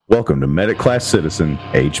Welcome to Medic Class Citizen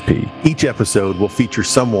HP. Each episode will feature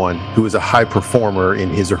someone who is a high performer in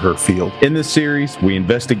his or her field. In this series, we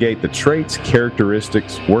investigate the traits,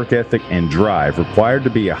 characteristics, work ethic, and drive required to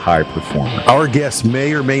be a high performer. Our guests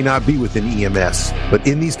may or may not be within EMS, but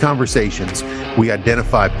in these conversations, we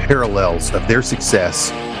identify parallels of their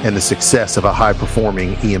success and the success of a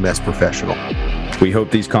high-performing EMS professional. We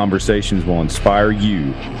hope these conversations will inspire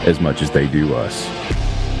you as much as they do us.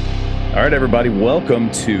 All right, everybody,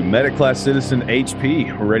 welcome to Medic Class Citizen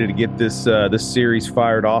HP. We're ready to get this series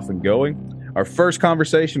fired off and going. Our first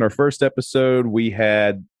conversation, our first episode, we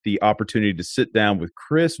had the opportunity to sit down with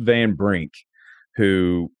Chris Van Brink,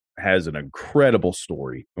 who has an incredible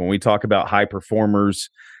story. When we talk about high performers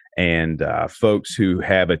and folks who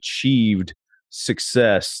have achieved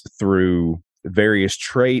success through various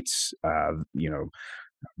traits,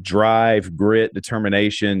 drive, grit,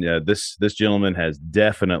 determination. This gentleman has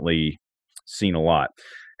definitely seen a lot.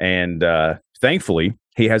 And thankfully,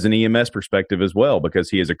 he has an EMS perspective as well, because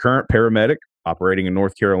he is a current paramedic operating in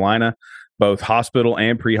North Carolina, both hospital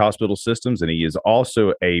and pre-hospital systems. And he is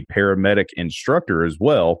also a paramedic instructor as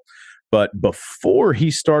well. But before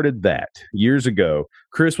he started that, years ago,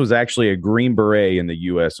 Chris was actually a Green Beret in the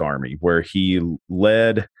U.S. Army, where he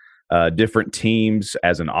led different teams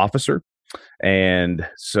as an officer. And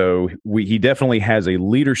so he definitely has a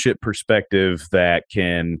leadership perspective that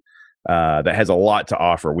has a lot to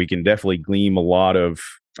offer. We can definitely glean a lot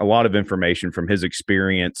of information from his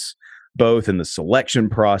experience, both in the selection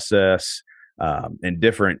process and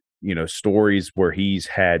different stories where he's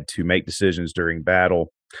had to make decisions during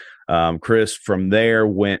battle. Chris from there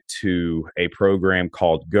went to a program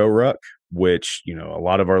called GORUCK, which a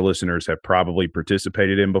lot of our listeners have probably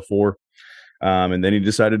participated in before. And then he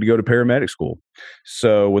decided to go to paramedic school.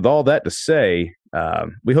 So with all that to say,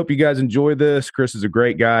 we hope you guys enjoy this. Chris is a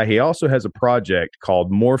great guy. He also has a project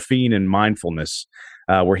called Morphine and Mindfulness,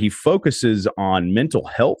 where he focuses on mental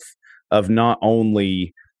health of not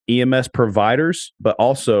only EMS providers, but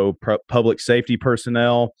also public safety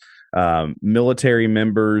personnel, military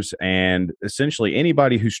members, and essentially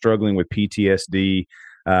anybody who's struggling with PTSD.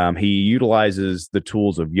 He utilizes the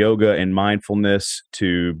tools of yoga and mindfulness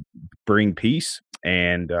to bring peace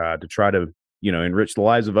and to try to, enrich the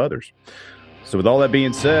lives of others. So with all that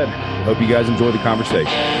being said, I hope you guys enjoy the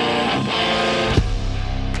conversation.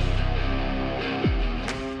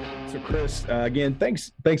 So Chris, again,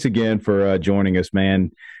 thanks again for joining us,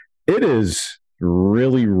 man. It is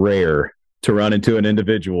really rare to run into an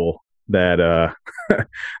individual that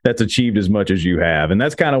that's achieved as much as you have. And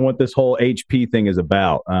that's kind of what this whole HP thing is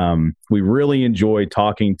about. We really enjoy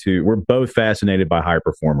we're both fascinated by high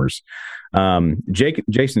performers.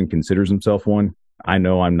 Jason considers himself one. I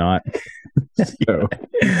know I'm not. So,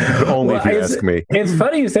 only if you ask me. It's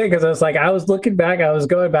funny you say, because I was looking back, I was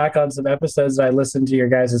going back on some episodes that I listened to your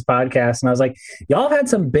guys' podcast, and I was like, y'all have had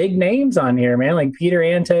some big names on here, man, like Peter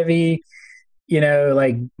Antevi,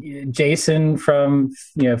 like Jason from,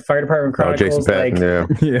 Fire Department Chronicles. Jason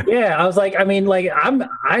Patton, yeah. I was like, I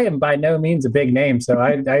am by no means a big name, so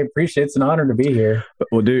I appreciate it's an honor to be here.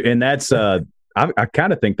 Well, dude, and that's I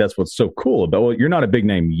kind of think that's what's so cool about. Well, you're not a big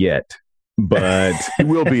name yet, but you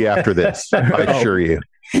will be after this. I assure you.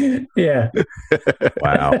 Yeah.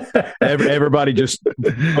 Wow. Everybody just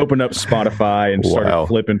opened up Spotify and started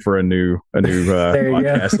flipping for a new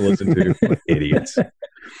podcast to listen to. Idiots.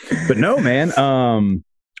 But no, man. I'm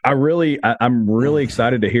really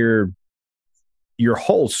excited to hear your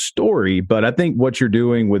whole story. But I think what you're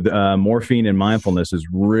doing with morphine and mindfulness is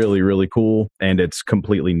really, really cool, and it's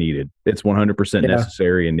completely needed. It's 100%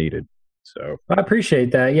 necessary and needed. So I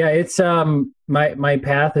appreciate that. Yeah, it's my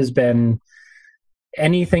path has been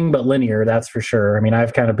anything but linear, that's for sure.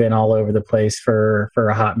 I've kind of been all over the place for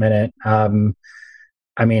a hot minute. I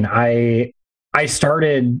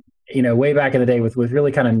started, way back in the day with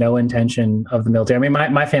really kind of no intention of the military.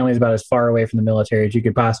 My family is about as far away from the military as you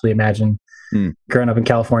could possibly imagine. Growing up in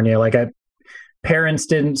California, parents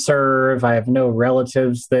didn't serve. I have no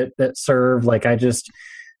relatives that served.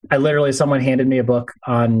 I literally, someone handed me a book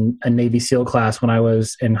on a Navy SEAL class when I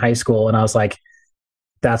was in high school, and I was like,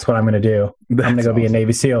 that's what I'm going to do. I'm going to go be a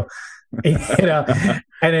Navy SEAL, and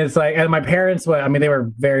it's like, and my parents, they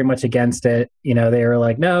were very much against it. They were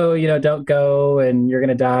like, no, don't go, and you're going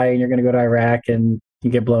to die, and you're going to go to Iraq and you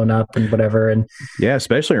get blown up and whatever. And yeah,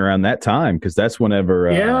 especially around that time, because that's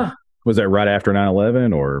whenever, was that right after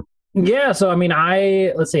 9/11 or? Yeah. So,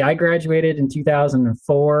 I graduated in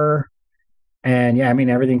 2004, and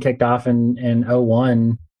everything kicked off in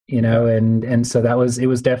 2001, and so it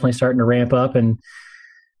was definitely starting to ramp up. And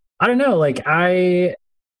I don't know,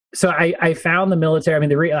 So I found the military. I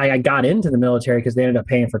mean, I got into the military because they ended up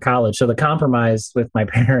paying for college. So the compromise with my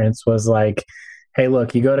parents was like, hey,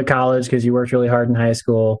 look, you go to college because you worked really hard in high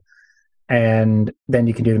school, and then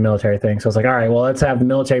you can do the military thing. So I was like, all right, well, let's have the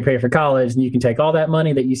military pay for college, and you can take all that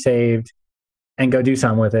money that you saved and go do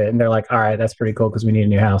something with it. And they're like, all right, that's pretty cool because we need a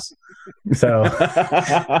new house. So like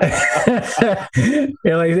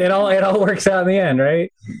it all works out in the end,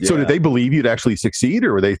 right? Yeah. So did they believe you'd actually succeed,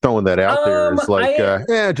 or were they throwing that out there as like,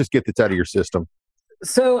 just get this out of your system?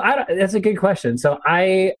 So that's a good question. So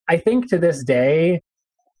I think to this day,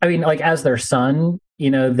 I mean, like as their son,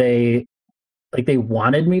 they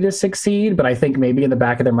wanted me to succeed, but I think maybe in the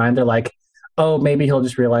back of their mind, they're like, oh, maybe he'll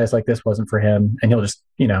just realize like this wasn't for him, and he'll just,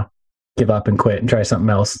 give up and quit and try something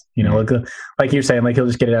else, like you're saying, like he'll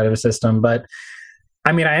just get it out of his system. But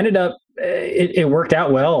I mean, I ended up, it worked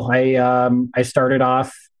out well. I started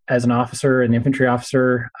off as an officer, an infantry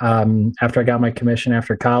officer, after I got my commission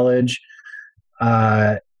after college.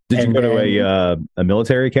 Did you go to a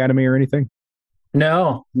military academy or anything?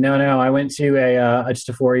 No. I went to just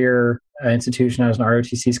a 4-year institution. I was an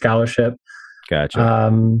ROTC scholarship. Gotcha.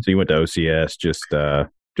 So you went to OCS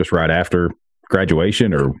just right after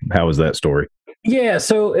graduation, or how was that story? Yeah.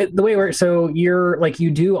 So the way it works, so you're like, you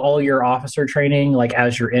do all your officer training, like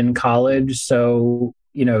as you're in college. So,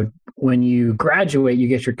 when you graduate, you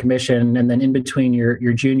get your commission, and then in between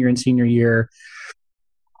your junior and senior year,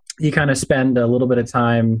 you kind of spend a little bit of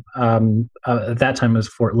time, at that time it was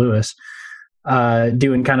Fort Lewis,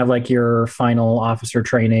 doing kind of like your final officer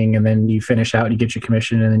training, and then you finish out, you get your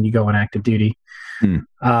commission, and then you go on active duty.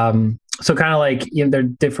 So kind of like, there are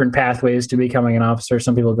different pathways to becoming an officer.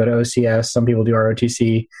 Some people go to OCS, some people do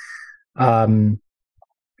ROTC.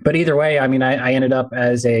 But either way, I mean, I ended up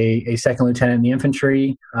as a second lieutenant in the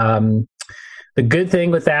infantry. The good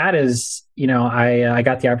thing with that is, I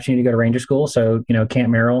got the opportunity to go to Ranger School. So, Camp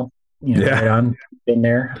Merrill, right on, been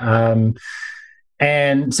there.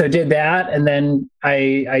 And so did that. And then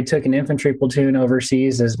I took an infantry platoon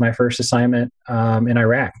overseas as my first assignment in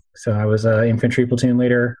Iraq. So I was an infantry platoon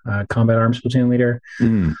leader, combat arms platoon leader.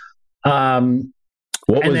 I'm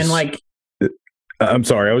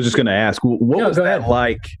sorry, I was just going to ask, what was that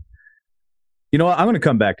like? I'm going to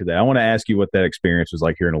come back to that. I want to ask you what that experience was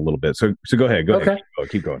like here in a little bit. So go ahead.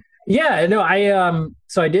 Keep going. Yeah, no,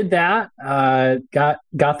 so I did that, got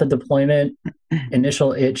the deployment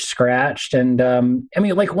initial itch scratched. And, I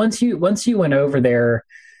mean, like once you went over there,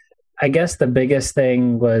 I guess the biggest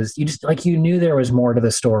thing was you just like, you knew there was more to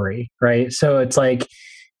the story, right? So it's like,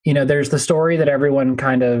 there's the story that everyone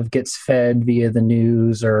kind of gets fed via the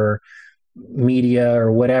news or media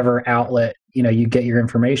or whatever outlet, you get your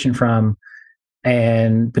information from.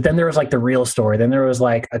 But then there was like the real story. Then there was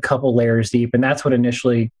like a couple layers deep. And that's what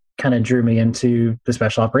initially kind of drew me into the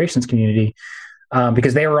special operations community,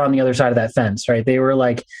 because they were on the other side of that fence, right? They were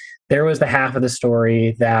like, there was the half of the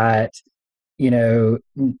story that, you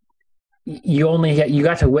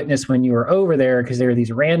got to witness when you were over there, because there were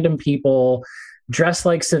these random people dressed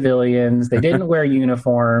like civilians. They didn't wear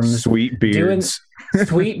uniforms. Sweet beards,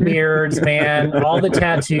 man. All the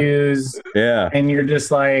tattoos. Yeah. And you're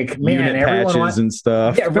just like, man, unit patches and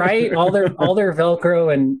stuff. Yeah, right. All their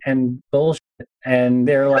Velcro and bullshit. And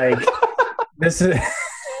they're like, this is.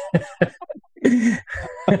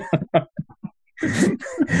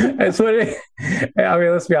 That's what I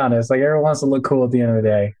mean, let's be honest. Like, everyone wants to look cool at the end of the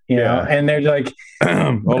day, know. And they're like,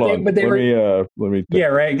 hold on. Let me. Yeah,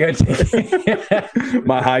 right. Good.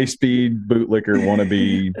 My high-speed bootlicker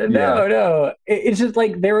wannabe. No. It's just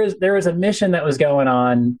like there was a mission that was going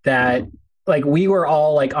on that like we were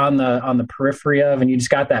all like on the periphery of, and you just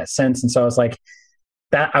got that sense. And so I was like,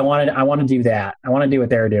 that I want to do that. I want to do what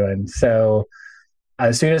they're doing. So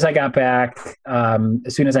as soon as I got back,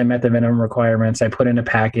 as soon as I met the minimum requirements, I put in a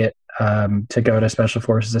packet to go to Special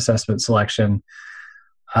Forces Assessment Selection.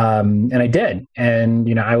 And I did.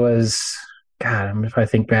 And, I was, God, if I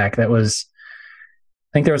think back, I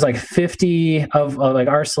think there was like 50 of like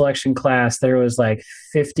our selection class. There was like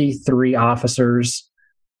 53 officers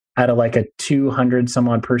out of like a 200 some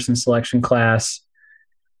odd person selection class.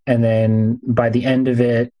 And then by the end of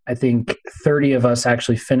it, I think 30 of us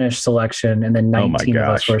actually finished selection, and then 19 of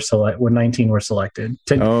us were 19 were selected.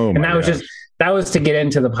 And that was to get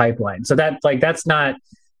into the pipeline. So that's not,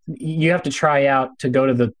 you have to try out to go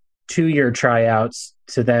to the 2-year tryouts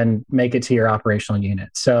to then make it to your operational unit.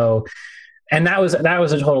 So, and that was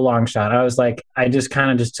a total long shot. I was like, I just kind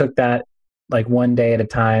of just took that like one day at a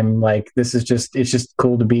time. Like, it's just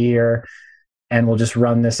cool to be here, and we'll just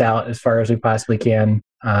run this out as far as we possibly can.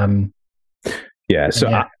 I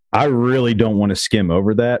really don't want to skim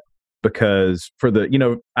over that, because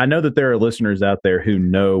I know that there are listeners out there who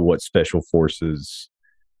know what special forces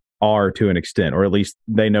are to an extent, or at least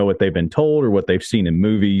they know what they've been told or what they've seen in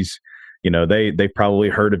movies. They've probably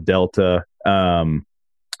heard of Delta. I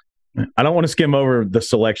don't want to skim over the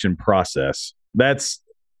selection process. That's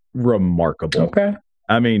remarkable. Okay.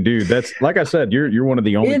 I mean, dude, that's, like I said, you're one of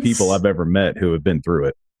the only people I've ever met who have been through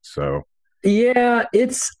it. So yeah,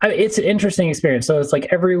 it's an interesting experience. So it's like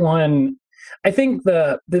everyone, I think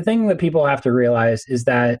the thing that people have to realize is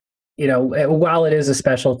that, while it is a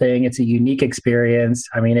special thing, it's a unique experience.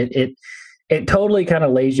 I mean, it totally kind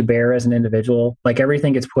of lays you bare as an individual. Like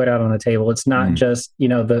everything gets put out on the table. It's not just,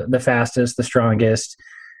 the fastest, the strongest,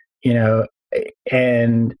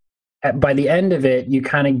 and by the end of it, you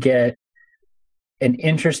kind of get an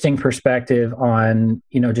interesting perspective on,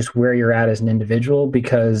 just where you're at as an individual,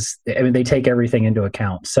 because they take everything into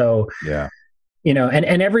account. So, yeah,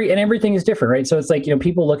 and everything is different, right? So it's like,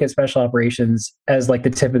 people look at special operations as like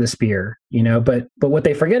the tip of the spear, but what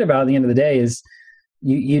they forget about at the end of the day is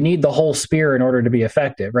you need the whole spear in order to be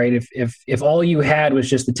effective, right? If all you had was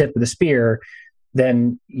just the tip of the spear,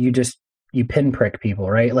 then you pinprick people,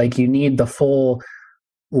 right? Like you need the full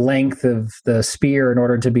length of the spear in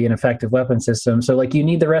order to be an effective weapon system. So like you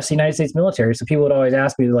need the rest of the United States military. So people would always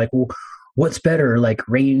ask me like, well, what's better, like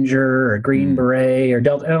Ranger or Green Beret or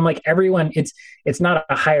Delta? And I'm like, everyone, it's not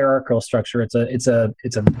a hierarchical structure. It's a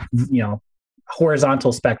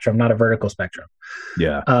horizontal spectrum, not a vertical spectrum.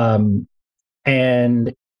 Yeah.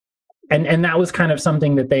 And that was kind of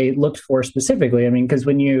something that they looked for specifically. I mean, because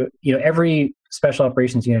when every special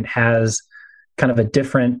operations unit has kind of a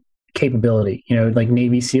different capability, like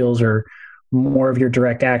Navy SEALs are more of your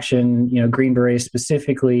direct action, Green Berets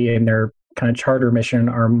specifically in their kind of charter mission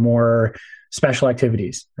are more special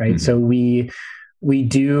activities, right? So we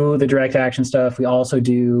do the direct action stuff. We also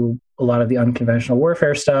do a lot of the unconventional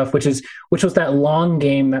warfare stuff, which was that long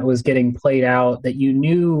game that was getting played out that you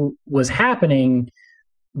knew was happening,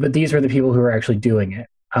 but these were the people who were actually doing it.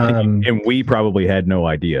 And we probably had no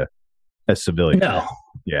idea as civilians. No.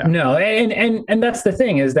 Yeah. No. And that's the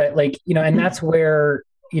thing is that like, and that's where,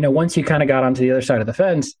 once you kind of got onto the other side of the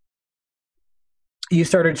fence, you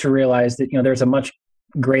started to realize that, there's a much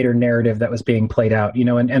greater narrative that was being played out,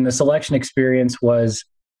 and the selection experience was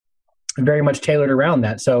very much tailored around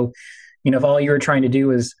that. So, if all you were trying to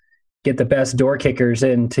do is get the best door kickers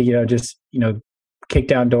in to, just, kick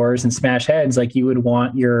down doors and smash heads, like you would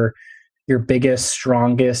want your biggest,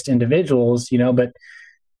 strongest individuals, but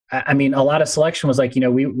I mean, a lot of selection was like,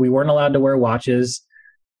 we weren't allowed to wear watches.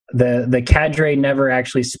 The cadre never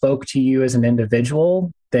actually spoke to you as an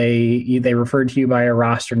individual. They referred to you by a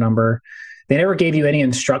roster number. They never gave you any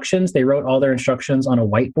instructions. They wrote all their instructions on a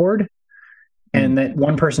whiteboard, and that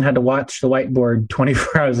one person had to watch the whiteboard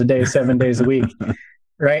 24 hours a day, 7 days a week.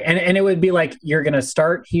 Right. And it would be like, you're going to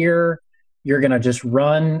start here, you're going to just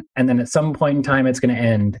run. And then at some point in time, it's going to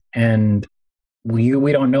end. And we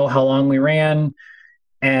don't know how long we ran.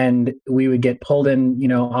 And we would get pulled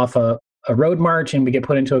in, off a road march, and we get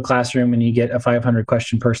put into a classroom, and you get a 500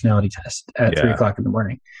 question personality test at 3:00 in the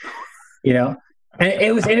morning, and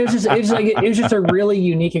it was just a really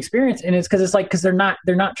unique experience. And it's because they're not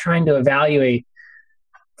trying to evaluate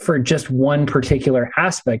for just one particular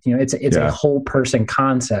aspect, it's a whole person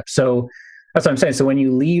concept. So that's what I'm saying. So when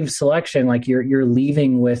you leave selection, like you're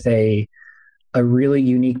leaving with a really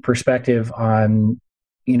unique perspective on,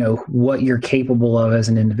 what you're capable of as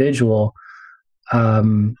an individual.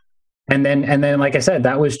 And then, like I said,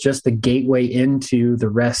 that was just the gateway into the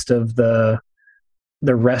rest of the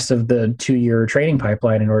 2-year training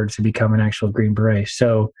pipeline in order to become an actual Green Beret.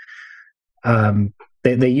 So,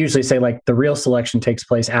 they usually say like the real selection takes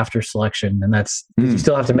place after selection. And that's, you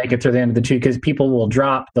still have to make it through the end of the 2, because people will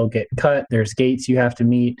drop, they'll get cut. There's gates you have to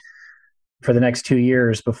meet for the next 2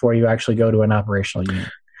 years before you actually go to an operational unit.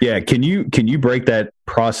 Yeah. Can you break that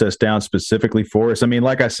process down specifically for us? I mean,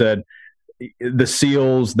 like I said, the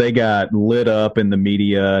SEALs, they got lit up in the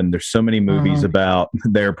media, and there's so many movies about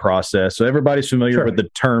their process. So everybody's familiar with the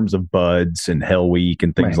terms of BUDS and Hell Week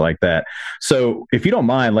and things like that. So if you don't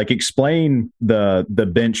mind, like explain the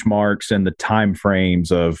benchmarks and the time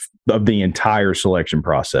frames of the entire selection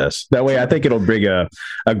process. That way, I think it'll bring a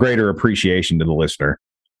greater appreciation to the listener.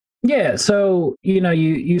 Yeah. So,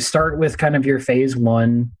 you start with kind of your phase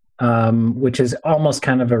 1, which is almost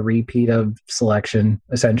kind of a repeat of selection,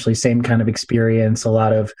 essentially same kind of experience, a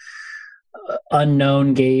lot of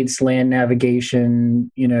unknown gates, land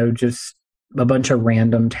navigation, just a bunch of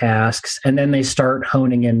random tasks. And then they start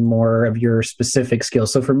honing in more of your specific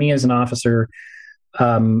skills. So for me as an officer,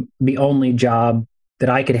 the only job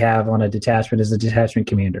that I could have on a detachment is a detachment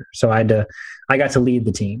commander. So I got to lead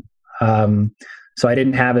the team. So I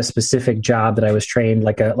didn't have a specific job that I was trained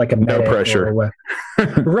like a medic. No pressure.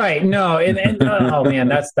 Right. No. And oh man,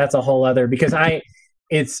 that's a whole other, because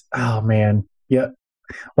oh man. Yeah.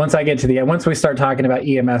 Once we start talking about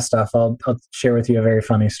EMS stuff, I'll share with you a very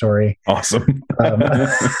funny story. Awesome.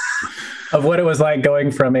 Of what it was like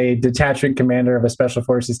going from a detachment commander of a special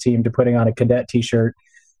forces team to putting on a cadet t-shirt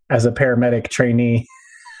as a paramedic trainee.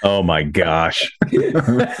 Oh my gosh.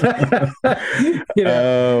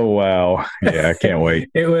 Oh wow. Yeah, I can't wait.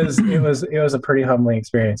 It was a pretty humbling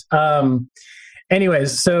experience.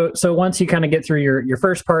 Anyways, so once you kind of get through your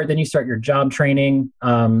first part, then you start your job training.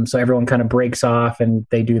 So everyone kind of breaks off and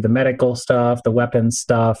they do the medical stuff, the weapons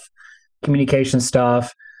stuff, communication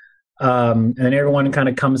stuff. And then everyone kind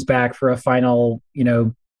of comes back for a final,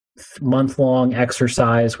 month-long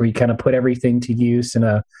exercise where you kind of put everything to use in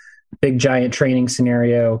a big giant training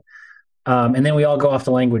scenario. And then we all go off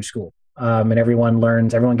to language school. And everyone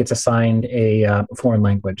gets assigned a foreign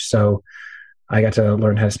language. So I got to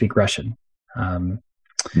learn how to speak Russian.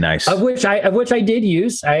 Nice. Of which I did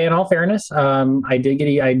use. In all fairness, I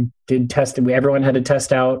did test. Everyone had to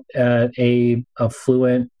test out a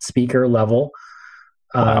fluent speaker level.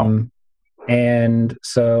 Wow. And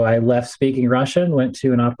so I left speaking Russian, went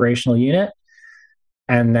to an operational unit,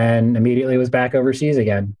 and then immediately was back overseas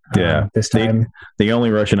again. Yeah. This time, the only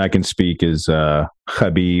Russian I can speak is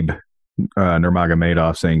Khabib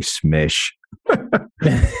Nurmagomedov saying "smish."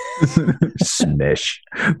 Smish.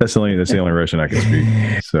 That's the only Russian I can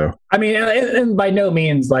speak. So I mean, and by no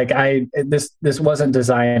means this wasn't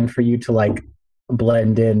designed for you to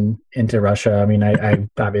blend into Russia. I mean, I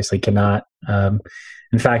obviously cannot.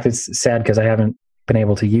 In fact, it's sad because I haven't been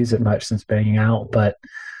able to use it much since banging out. But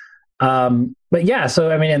yeah.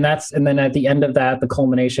 So I mean, and then at the end of that, the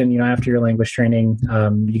culmination, after your language training,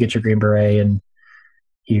 you get your Green Beret and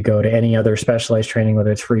you go to any other specialized training,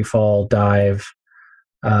 whether it's free fall, dive,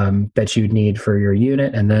 that you need for your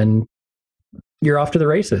unit, and then you're off to the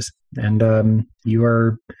races, and you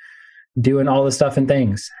are doing all the stuff and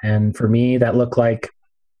things. And for me, that looked like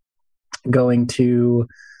going to,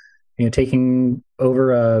 taking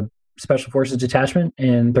over a special forces detachment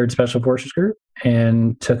in 3rd Special Forces Group,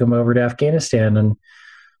 and took them over to Afghanistan and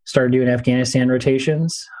started doing Afghanistan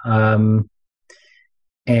rotations.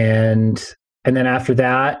 And then after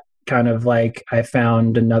that, kind of I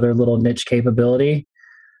found another little niche capability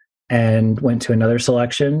and went to another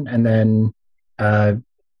selection, and then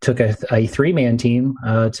took a 3-man team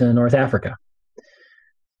to North Africa.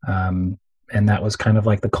 And that was kind of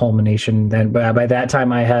the culmination. Then by that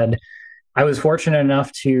time I was fortunate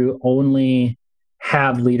enough to only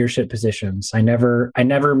have leadership positions. I never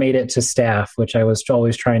made it to staff, which I was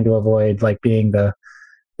always trying to avoid, being the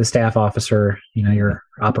staff officer, your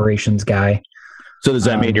operations guy. So does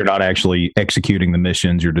that mean you're not actually executing the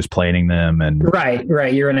missions? You're just planning them, and right.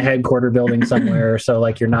 You're in a headquarter building somewhere, so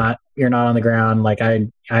you're not on the ground. I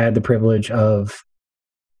had the privilege of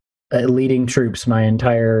leading troops my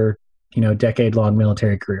entire decade-long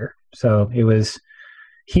military career. So it was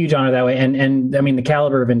huge honor that way. And I mean, the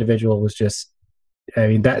caliber of individual was just,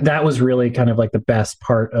 that was really kind of the best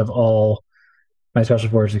part of all my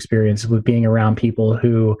special forces experience, with being around people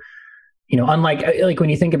who, unlike when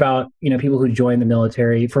you think about, people who join the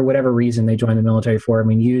military for whatever reason they join the military for, I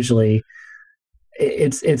mean, usually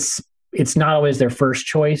it's not always their first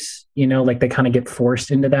choice, they kind of get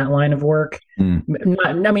forced into that line of work.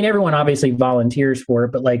 Everyone obviously volunteers for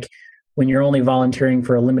it, but when you're only volunteering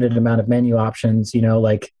for a limited amount of menu options, you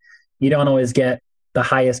don't always get the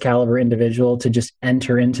highest caliber individual to just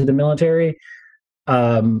enter into the military.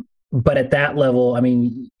 But at that level, I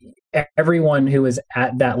mean, everyone who is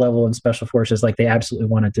at that level in special forces, they absolutely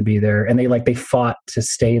wanted to be there, and they fought to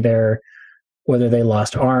stay there, whether they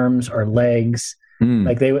lost arms or legs.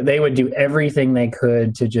 They would do everything they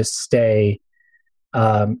could to just stay,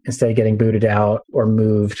 instead of getting booted out or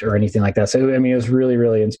moved or anything like that. So, I mean, it was really,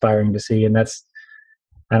 really inspiring to see. And that's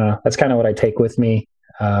kind of what I take with me,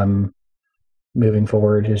 moving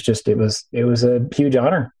forward. Is just, it was a huge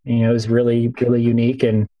honor. It was really, really unique.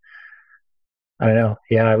 And I don't know.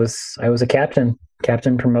 Yeah, I was a captain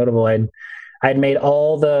promotable. I'd made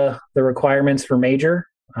all the requirements for major,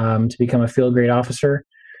 to become a field grade officer.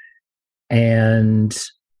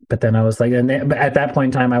 But then I was but at that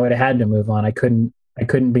point in time, I would have had to move on. I couldn't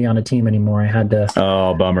be on a team anymore. I had to.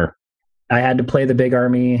 Oh, bummer. I had to play the big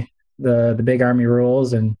army, the big army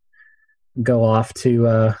rules, and go off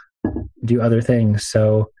to do other things.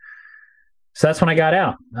 So that's when I got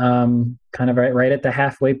out, kind of right at the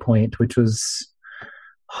halfway point, which was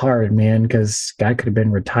hard, man, because I could have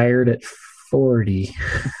been retired at 40.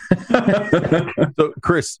 So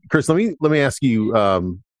Chris, let me ask you,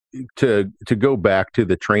 to go back to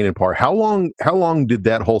the training part, how long did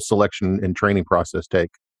that whole selection and training process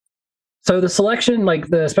take? So the selection, like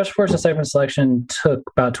the Special Forces Assignment selection, took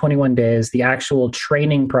about 21 days. The actual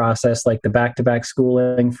training process, like the back-to-back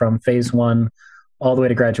schooling from phase 1 all the way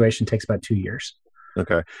to graduation, takes about 2 years.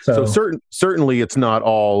 Okay. So certainly it's not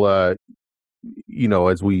all, as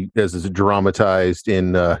is dramatized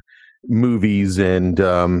in movies and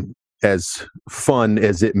as fun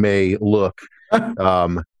as it may look.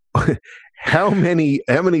 How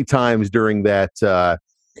many times during that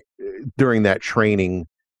training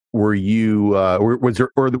were you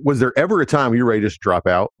was there ever a time you were ready to just drop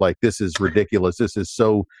out? Like, this is ridiculous. This is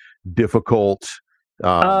so difficult.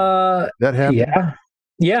 That happened.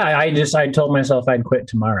 Yeah. I told myself I'd quit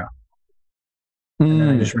tomorrow. And then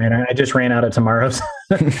I just ran out of tomorrows.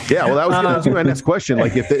 Yeah. Well, that was my next question.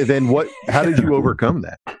 Like, how did you overcome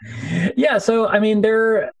that? Yeah. So, I mean,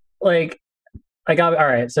 all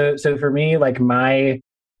right. So for me, like my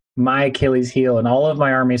Achilles heel in all of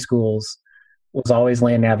my Army schools was always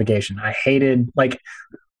land navigation. I hated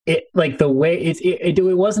it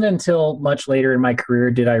wasn't until much later in my career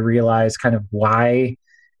did I realize kind of why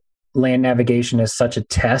land navigation is such a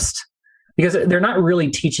test, because they're not really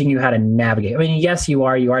teaching you how to navigate. I mean, yes, you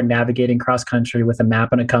are navigating cross country with a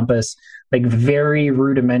map and a compass, like very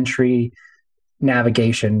rudimentary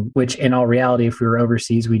navigation, which in all reality, if we were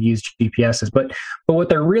overseas, we'd use GPSs. But what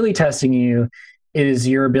they're really testing you is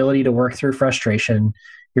your ability to work through frustration,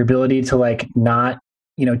 your ability to not,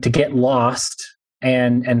 to get lost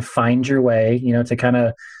and find your way, to kind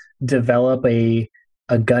of develop a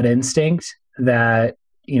gut instinct that,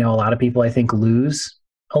 a lot of people I think lose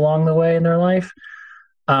along the way in their life.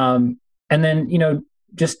 And then,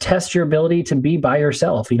 just test your ability to be by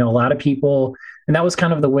yourself. A lot of people, and that was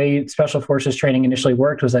kind of the way Special Forces training initially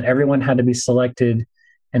worked, was that everyone had to be selected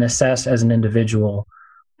and assessed as an individual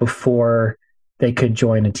before they could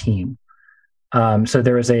join a team. So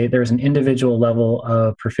there was an individual level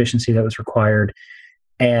of proficiency that was required.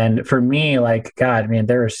 And for me, God, man,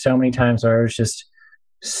 there were so many times where I was just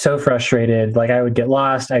so frustrated. Like, I would get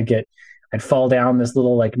lost. I'd fall down this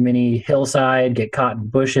little mini hillside, get caught in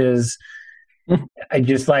bushes.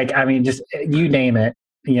 Just you name it.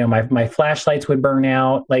 My flashlights would burn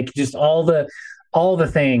out, just all the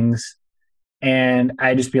things. And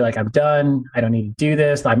I'd just be like, I'm done. I don't need to do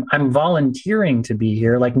this. I'm volunteering to be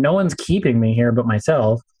here. No one's keeping me here but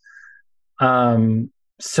myself.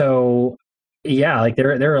 So yeah,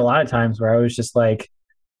 there are a lot of times where I was just like,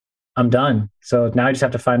 I'm done. So now I just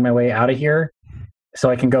have to find my way out of here so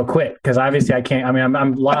I can go quit. Cause obviously I can't,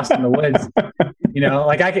 I'm lost in the woods,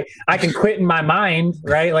 I can quit in my mind,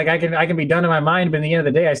 right? I can be done in my mind, but at the end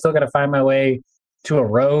of the day, I still got to find my way to a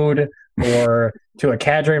road or to a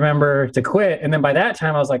cadre member to quit. And then by that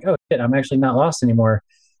time I was like, oh shit, I'm actually not lost anymore.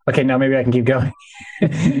 Okay, now maybe I can keep going.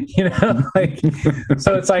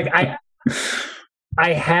 So it's I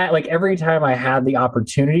had every time I had the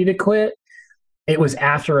opportunity to quit, it was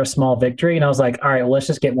after a small victory. And I was like, all right, well, let's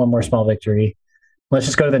just get one more small victory. Let's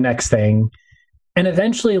just go to the next thing. And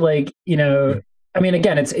eventually, again,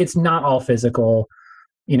 it's not all physical.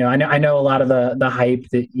 I know a lot of the hype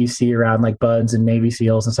that you see around BUDS and Navy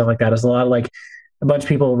SEALs and stuff like that is a lot of a bunch of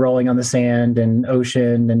people rolling on the sand and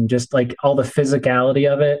ocean and just all the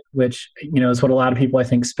physicality of it, which, is what a lot of people I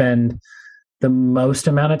think spend the most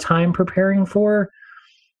amount of time preparing for,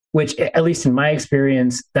 which at least in my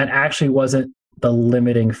experience, that actually wasn't the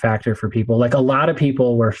limiting factor for people. A lot of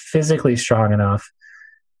people were physically strong enough,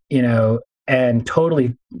 and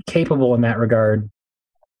totally capable in that regard.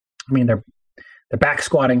 I mean, they're back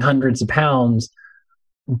squatting hundreds of pounds,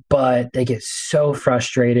 but they get so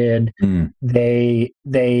frustrated. They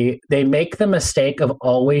make the mistake of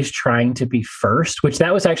always trying to be first, which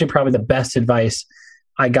that was actually probably the best advice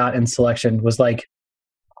I got in selection, was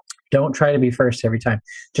don't try to be first every time.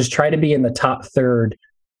 Just try to be in the top third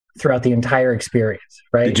throughout the entire experience,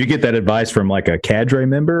 right? Did you get that advice from a cadre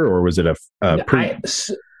member, or was it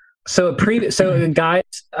guys,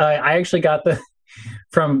 I actually got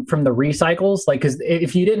from the recycles, because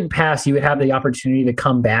if you didn't pass, you would have the opportunity to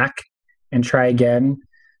come back and try again.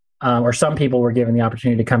 Or some people were given the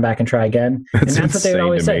opportunity to come back and try again. And that's what they would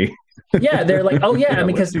always say. Yeah. They're like, oh yeah.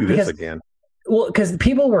 because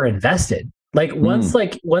people were invested.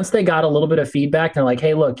 Once they got a little bit of feedback, they're like,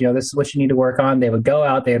 hey, look, this is what you need to work on. They would go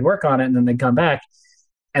out, they'd work on it, and then they'd come back.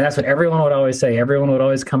 And that's what everyone would always say. Everyone would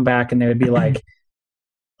always come back and they would be like,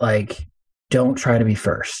 don't try to be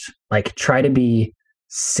first. Try to be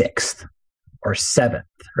sixth or seventh,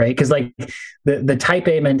 right? Because the type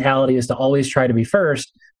A mentality is to always try to be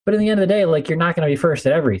first. But in the end of the day, you're not going to be first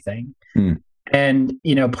at everything. And,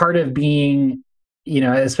 part of being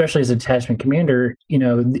especially as a detachment commander,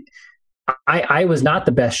 I was not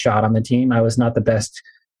the best shot on the team. I was not the best,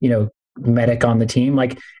 medic on the team.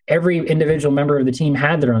 Like every individual member of the team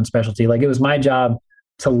had their own specialty. Like it was my job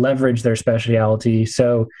to leverage their specialty.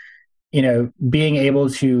 So, being able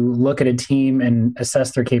to look at a team and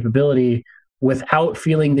assess their capability without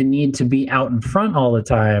feeling the need to be out in front all the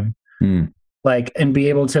time, and be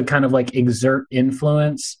able to kind of like exert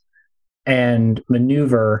influence and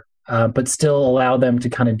maneuver, but still allow them to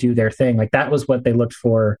kind of do their thing. Like that was what they looked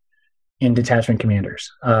for in detachment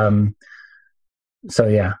commanders. So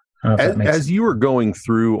yeah. As you were going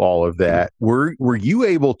through all of that, were you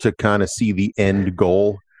able to kind of see the end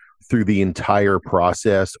goal through the entire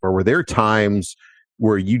process, or were there times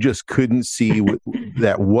where you just couldn't see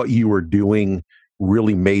that what you were doing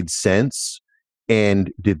really made sense?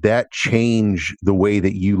 And did that change the way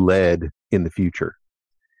that you led in the future?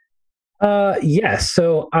 Yes.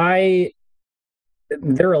 So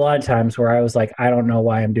there were a lot of times where I was like, I don't know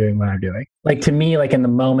why I'm doing what I'm doing. Like to me, like in the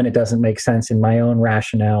moment, it doesn't make sense in my own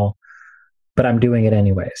rationale, but I'm doing it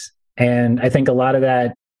anyways. And I think a lot of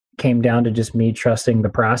that came down to just me trusting the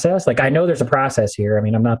process. Like I know there's a process here. I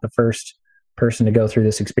mean, I'm not the first person to go through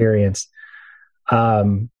this experience.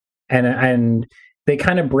 And they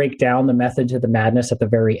kind of break down the method to the madness at the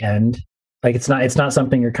very end. Like it's not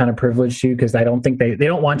something you're kind of privileged to, because I don't think they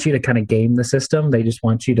don't want you to kind of game the system. They just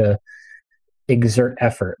want you to exert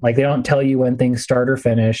effort. Like they don't tell you when things start or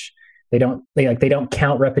finish. They don't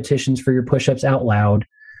count repetitions for your push-ups out loud,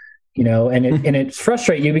 and it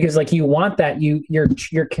frustrates you because like you want that,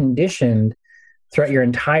 you're conditioned throughout your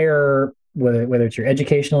entire, whether it's your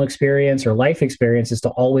educational experience or life experience, is to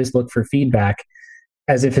always look for feedback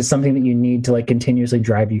as if it's something that you need to like continuously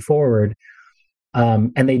drive you forward.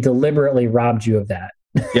 And they deliberately robbed you of that.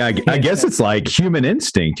 Yeah. I guess it's like human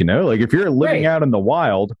instinct, like if you're living out in the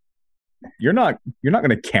wild, you're not going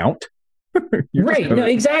to count. Right. No,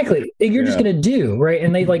 exactly. You're just going to do. Right.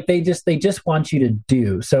 And they just want you to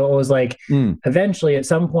do. So it was like, eventually at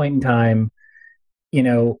some point in time,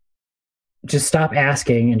 just stop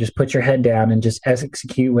asking and just put your head down and just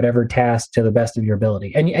execute whatever task to the best of your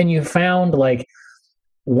ability. And you found like,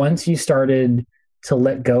 once you started to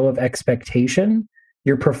let go of expectation,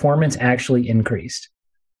 your performance actually increased.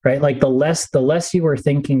 Right? Like the less you were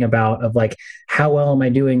thinking about of like, how well am I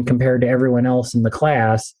doing compared to everyone else in the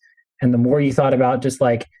class? And the more you thought about just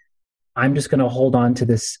like, I'm just going to hold on to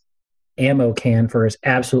this ammo can for as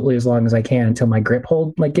long as I can until my grip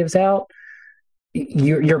hold like gives out,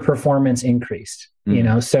 your performance increased,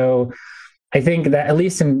 So I think that at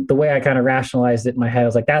least in the way I kind of rationalized it in my head, I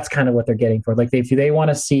was like, that's kind of what they're getting for. Like if they want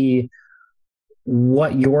to see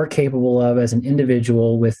what you're capable of as an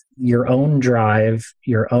individual with your own drive,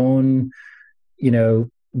 your own,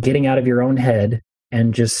 getting out of your own head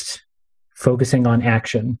and just focusing on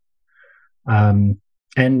action.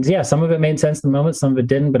 And yeah, some of it made sense in the moment, some of it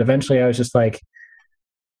didn't, but eventually I was just like,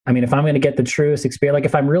 I mean, if I'm going to get the truest experience, like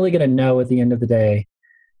if I'm really going to know at the end of the day,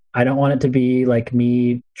 I don't want it to be like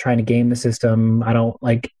me trying to game the system. I don't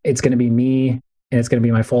like, it's going to be me and it's going to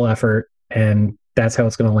be my full effort, and that's how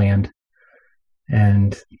it's going to land.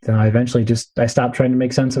 And then I eventually I stopped trying to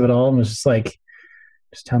make sense of it all and was just like,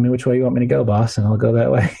 just tell me which way you want me to go, boss, and I'll go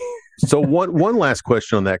that way. So one last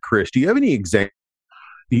question on that, Chris. Do you have any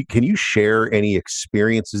can you share any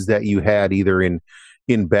experiences that you had either in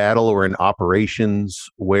battle or in operations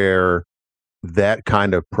where that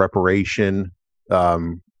kind of preparation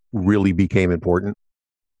really became important?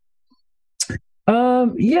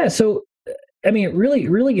 Yeah. So, I mean,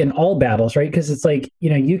 really in all battles, right? Because it's like,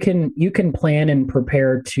 you can plan and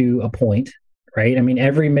prepare to a point, right? I mean,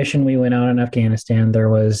 every mission we went on in Afghanistan, there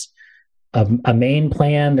was a main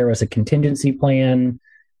plan, there was a contingency plan.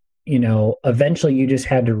 Eventually you just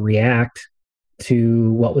had to react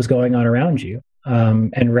to what was going on around you.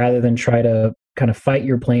 And rather than try to kind of fight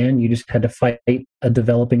your plan, you just had to fight a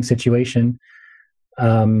developing situation.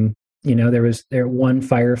 There was one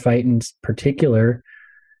firefight in particular,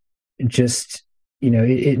 just,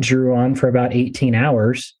 it drew on for about 18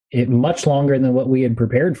 hours, much longer than what we had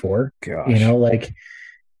prepared for. Gosh.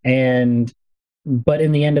 But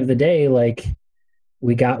in the end of the day, like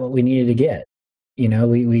we got what we needed to get,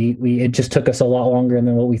 it just took us a lot longer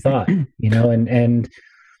than what we thought, and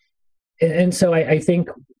so I think,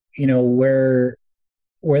 where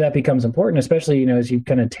that becomes important, especially, as you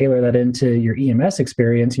kind of tailor that into your EMS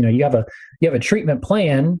experience, you have a treatment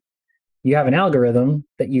plan, you have an algorithm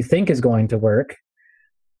that you think is going to work,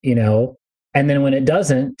 and then when it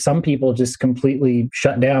doesn't, some people just completely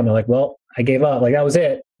shut down. They're like, well, I gave up. Like that was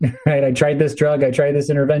it, right? I tried this drug, I tried this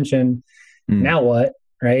intervention. Now what?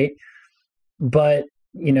 Right. But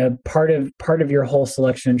part of your whole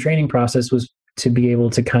selection and training process was to be able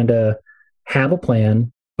to kind of have a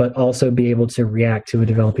plan, but also be able to react to a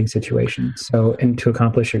developing situation. So, and to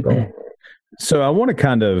accomplish your goal. So I want to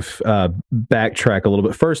kind of backtrack a little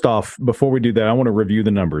bit. First off, before we do that, I want to review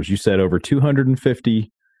the numbers. You said over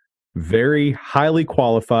 250 very highly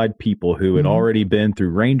qualified people who had already been through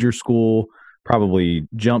Ranger School, probably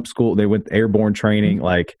jump school. They went airborne training.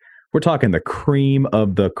 Like, we're talking the cream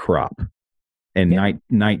of the crop. And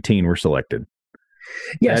 19 were selected.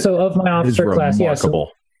 Yeah. So of my officer class,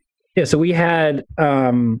 so we had,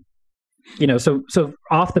 so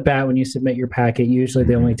off the bat, when you submit your packet, usually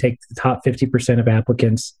they only take the top 50% of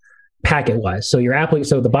applicants packet wise. So your applicant,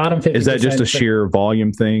 so the bottom 50%. Is that just a sheer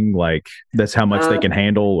volume thing? Like, that's how much they can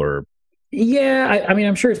handle, or? Yeah. I mean,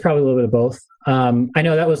 I'm sure it's probably a little bit of both. I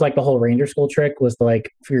know that was like the whole Ranger School trick was like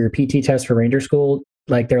for your PT test for Ranger School,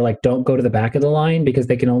 like they're like, don't go to the back of the line because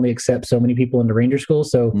they can only accept so many people into Ranger School.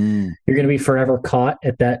 So you're going to be forever caught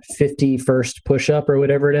at that 51st push-up or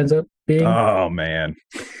whatever it ends up being. Oh, man.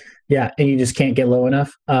 Yeah. And you just can't get low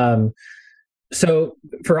enough. So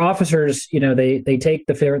for officers, they take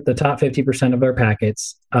the top 50% of their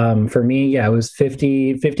packets. For me, it was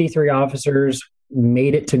 53 officers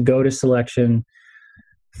made it to go to selection.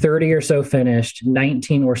 30 or so finished.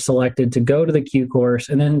 19 were selected to go to the Q course.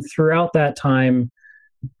 And then throughout that time,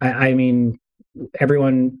 I mean,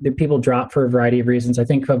 the people dropped for a variety of reasons. I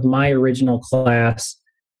think of my original class,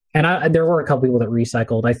 and there were a couple people that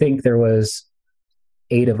recycled. I think there was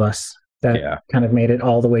 8 of us that kind of made it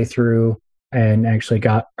all the way through and actually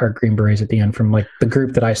got our Green Berets at the end from like the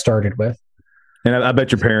group that I started with. And I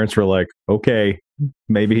bet your parents were like, okay,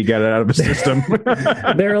 maybe he got it out of his system.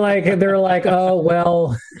 They're like, oh,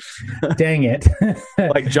 well, dang it.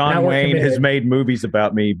 Like John Wayne has made movies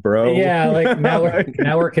about me, bro. Yeah. Like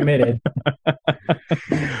now we're committed.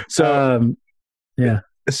 So,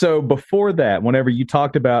 So before that, whenever you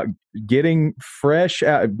talked about getting fresh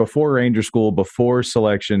out before Ranger School, before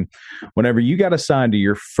selection, whenever you got assigned to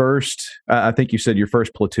your first, I think you said your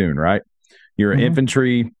first platoon, right? You're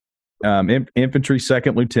infantry, infantry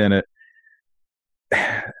second lieutenant.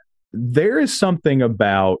 There is something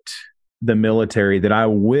about the military that I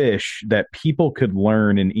wish that people could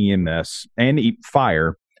learn in EMS and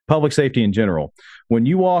fire, public safety in general. When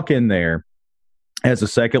you walk in there as a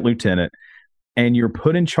second lieutenant and you're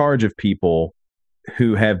put in charge of people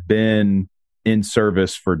who have been in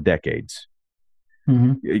service for decades.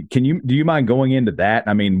 Do you mind going into that?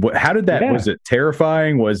 I mean, how did that, was it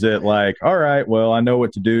terrifying? Was it like, all right, well, I know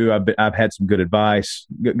what to do. I've had some good advice.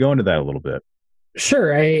 Go into that a little bit.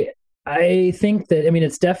 Sure. I think that, I mean,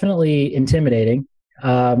 it's definitely intimidating.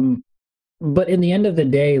 But in the end of the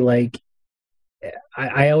day, like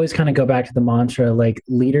I always kind of go back to the mantra, like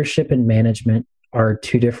leadership and management are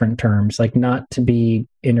 2 different terms, like not to be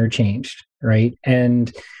interchanged. Right.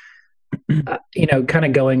 And, kind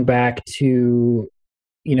of going back to,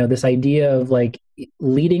 this idea of like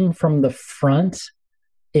leading from the front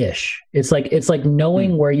ish. It's like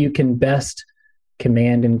knowing where you can best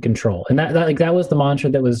command and control. And that was the mantra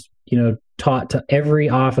that was, taught to every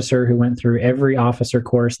officer who went through every officer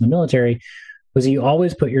course in the military, was you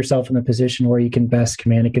always put yourself in the position where you can best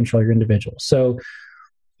command and control your individual. So,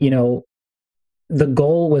 the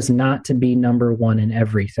goal was not to be number one in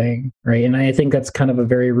everything, right? And I think that's kind of a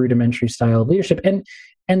very rudimentary style of leadership. And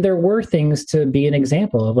there were things to be an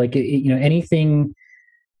example of, like, anything,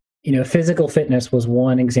 physical fitness was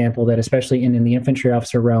one example that, especially in the infantry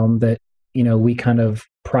officer realm, that, we kind of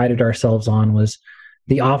prided ourselves on, was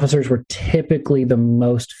the officers were typically the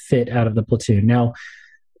most fit out of the platoon. Now,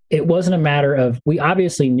 it wasn't a matter of, we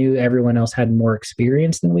obviously knew everyone else had more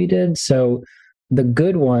experience than we did. So the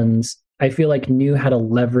good ones, I feel like, knew how to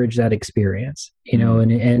leverage that experience,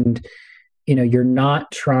 and you're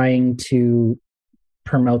not trying to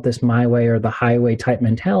promote this my way or the highway type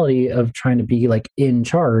mentality of trying to be like in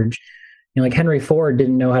charge. Like Henry Ford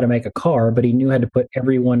didn't know how to make a car, but he knew how to put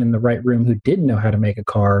everyone in the right room who didn't know how to make a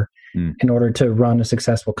car in order to run a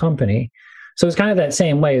successful company. So it's kind of that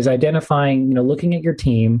same way, is identifying, looking at your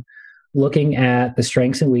team, looking at the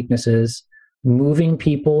strengths and weaknesses, moving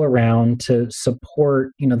people around to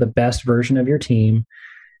support, the best version of your team,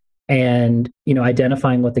 and,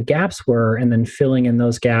 identifying what the gaps were and then filling in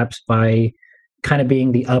those gaps by kind of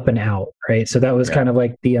being the up and out, right? So that was kind of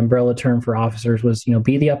like the umbrella term for officers was,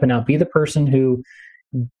 be the up and out, be the person who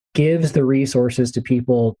gives the resources to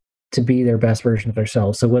people to be their best version of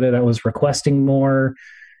themselves. So whether that was requesting more,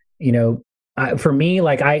 for me,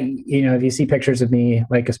 like if you see pictures of me,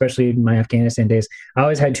 like especially in my Afghanistan days, I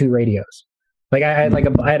always had 2 radios. Like I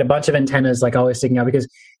had a bunch of antennas, like always sticking out, because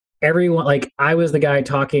everyone, like I was the guy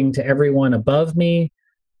talking to everyone above me,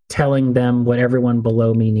 telling them what everyone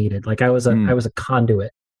below me needed. Like I was a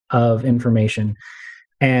conduit of information,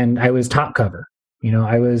 and I was top cover. You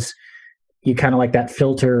know, you kind of like that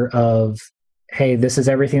filter of, hey, this is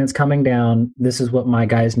everything that's coming down. This is what my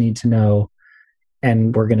guys need to know,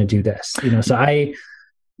 and we're going to do this. You know, so I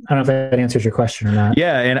don't know if that answers your question or not.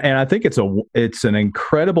 Yeah, and I think it's an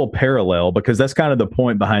incredible parallel, because that's kind of the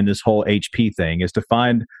point behind this whole HP thing, is to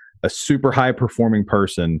find a super high performing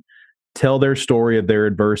person, tell their story of their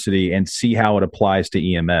adversity, and see how it applies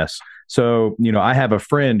to EMS. So, you know, I have a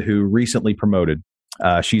friend who recently promoted.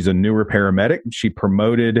 She's a newer paramedic. She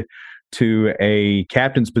promoted to a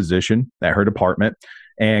captain's position at her department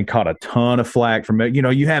and caught a ton of flack from, you know,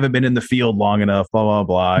 you haven't been in the field long enough, blah, blah,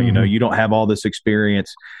 blah. Mm-hmm. You know, you don't have all this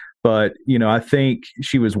experience. But, you know, I think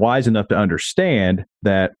she was wise enough to understand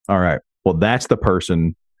that, all right, well, that's the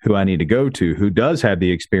person who I need to go to, who does have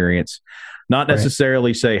the experience, not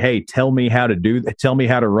necessarily say, hey, tell me how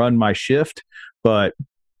to run my shift, but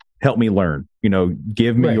help me learn, you know,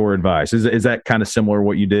 give me your advice. Is that kind of similar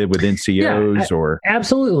what you did with NCOs or?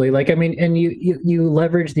 Absolutely. Like, I mean, and you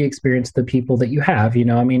leverage the experience of the people that you have, you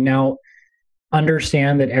know, I mean, now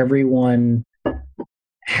understand that everyone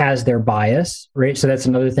has their bias, right? So that's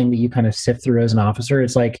another thing that you kind of sift through as an officer.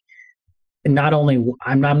 It's like, I'm not only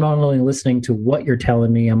listening to what you're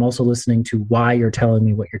telling me, I'm also listening to why you're telling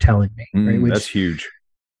me what you're telling me. Right? That's huge.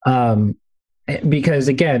 Because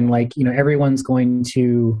again, like, you know, everyone's going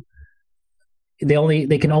to,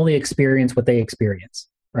 they can only experience what they experience,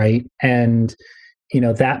 right? And, you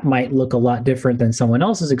know, that might look a lot different than someone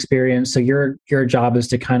else's experience. So your job is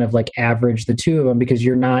to kind of like average the two of them, because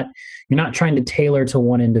you're not trying to tailor to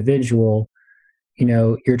one individual. You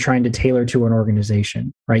know, you're trying to tailor to an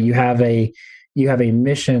organization, right? You have a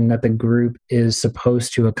mission that the group is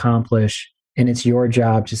supposed to accomplish, and it's your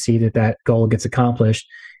job to see that goal gets accomplished,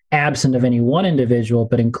 absent of any one individual,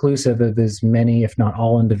 but inclusive of as many, if not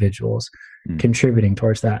all, individuals contributing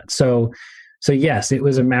towards that. So yes, it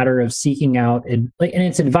was a matter of seeking out and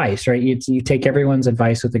it's advice, right? You take everyone's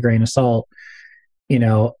advice with a grain of salt, you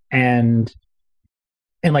know, and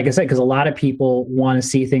like I said, because a lot of people want to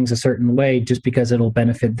see things a certain way just because it'll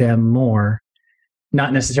benefit them more,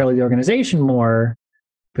 not necessarily the organization more,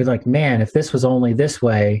 but like, man, if this was only this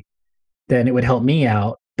way, then it would help me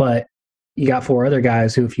out. But you got 4 other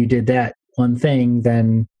guys who, if you did that one thing,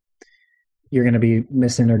 then you're going to be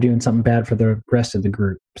missing or doing something bad for the rest of the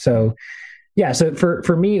group. So yeah, so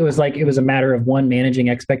for me, it was a matter of managing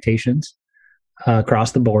expectations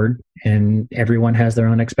across the board, and everyone has their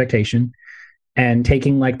own expectation, and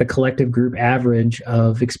taking like the collective group average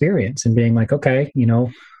of experience and being like, okay, you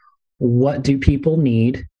know, what do people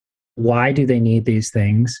need? Why do they need these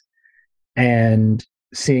things? And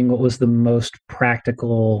seeing what was the most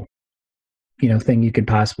practical, you know, thing you could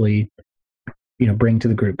possibly, you know, bring to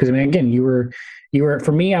the group. Because I mean, again, you were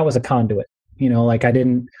for me, I was a conduit. You know, like I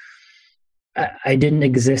didn't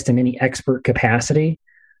exist in any expert capacity,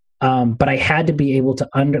 but I had to be able to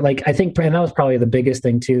I think, and that was probably the biggest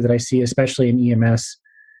thing too that I see, especially in EMS,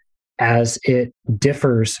 as it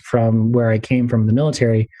differs from where I came from, the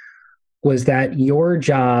military, was that your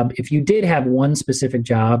job, if you did have one specific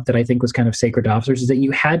job that I think was kind of sacred to officers, is that you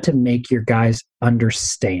had to make your guys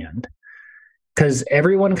understand. Because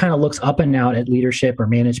everyone kind of looks up and out at leadership or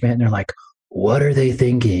management, and they're like, what are they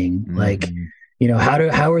thinking? Like, you know,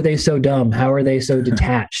 how are they so dumb? How are they so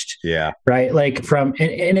detached? Yeah. Right. Like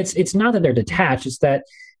and it's not that they're detached. It's that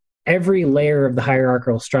every layer of the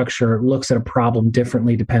hierarchical structure looks at a problem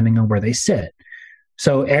differently depending on where they sit.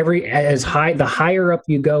 So the higher up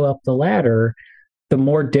you go up the ladder, the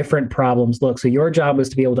more different problems look. So your job was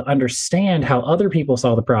to be able to understand how other people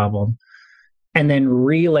saw the problem and then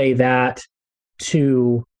relay that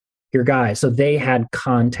to your guys, so they had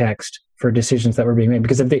context for decisions that were being made.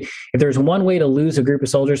 Because if there's one way to lose a group of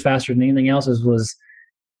soldiers faster than anything else, was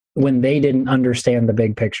when they didn't understand the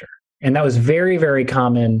big picture. And that was very, very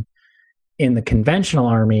common in the conventional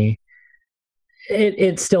Army.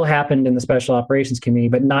 It still happened in the special operations community,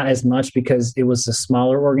 but not as much, because it was a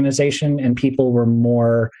smaller organization and people were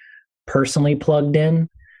more personally plugged in.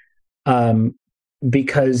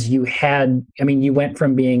 Because you went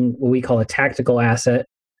from being what we call a tactical asset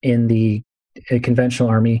in the conventional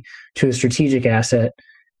Army to a strategic asset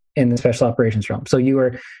in the special operations realm. So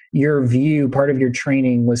your view, part of your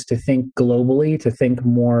training was to think globally, to think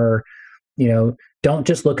more, you know, don't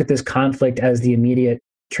just look at this conflict as the immediate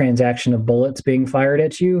transaction of bullets being fired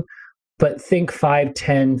at you, but think 5,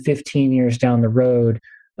 10, 15 years down the road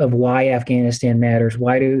of why Afghanistan matters.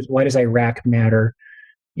 Why does Iraq matter?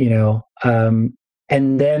 You know,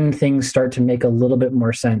 and then things start to make a little bit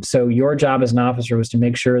more sense. So your job as an officer was to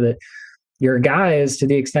make sure that your guys, to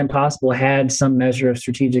the extent possible, had some measure of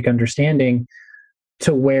strategic understanding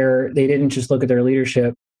to where they didn't just look at their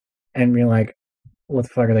leadership and be like, what the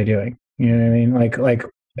fuck are they doing? You know what I mean? Like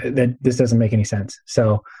that, this doesn't make any sense.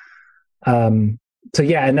 So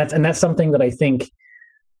yeah, and that's something that I think,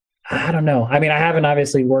 I don't know. I mean, I haven't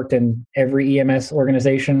obviously worked in every EMS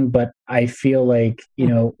organization, but I feel like, you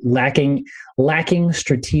know, lacking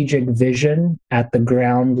strategic vision at the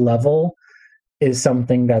ground level is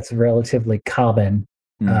something that's relatively common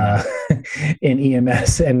in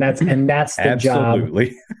EMS, and that's the Absolutely.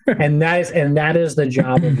 job. and that is the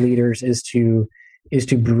job of leaders, is to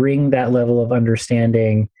bring that level of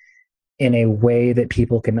understanding in a way that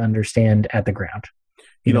people can understand at the ground.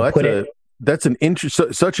 You know, that's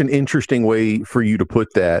such an interesting way for you to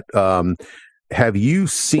put that. Have you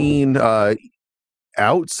seen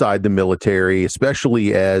outside the military,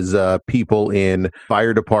 especially as people in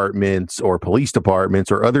fire departments or police departments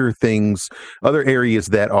or other areas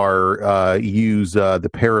that are use the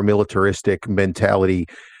paramilitaristic mentality,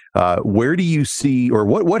 where do you see, or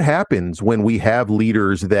what happens when we have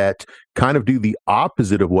leaders that kind of do the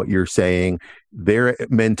opposite of what you're saying? Their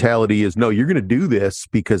mentality is, no, you're going to do this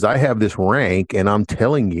because I have this rank, and I'm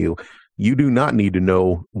telling you, you do not need to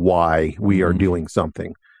know why we are doing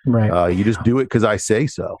something. Right. You just do it because I say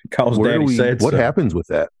so. What happens with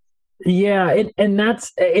that? Yeah,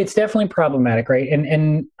 it's definitely problematic, right?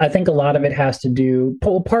 And I think a lot of it has to do,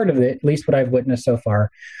 part of it, at least what I've witnessed so far,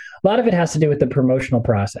 a lot of it has to do with the promotional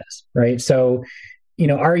process, right? So, you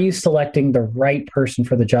know, are you selecting the right person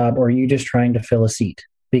for the job, or are you just trying to fill a seat?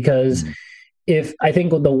 Because if I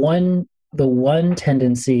think the one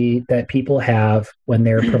tendency that people have when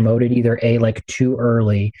they're promoted, either like too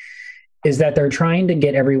early, is that they're trying to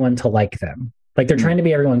get everyone to like them. Like they're trying to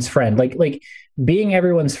be everyone's friend. Like being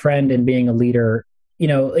everyone's friend and being a leader, you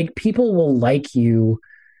know, like people will like you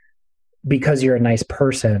because you're a nice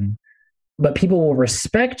person, but people will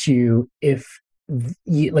respect you if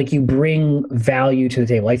you bring value to the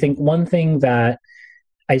table. I think one thing that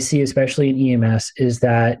I see, especially in EMS, is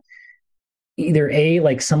that either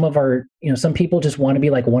like some of our, you know, some people just want to be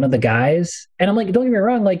like one of the guys. And I'm like, don't get me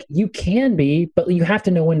wrong, like you can be, but you have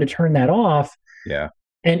to know when to turn that off. Yeah.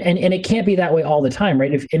 And it can't be that way all the time,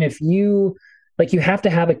 right? If you, like, you have to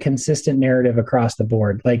have a consistent narrative across the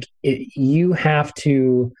board. Like you have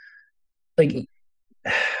to, like,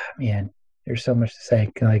 man, there's so much to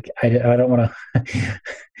say. Like, I don't want to,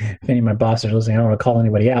 if any of my bosses are listening, I don't want to call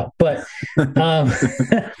anybody out, but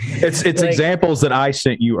it's like, examples that I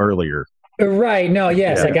sent you earlier. Right. No,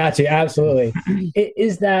 yes, yeah. I got you. Absolutely. It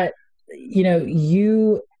is that, you know,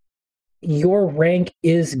 your rank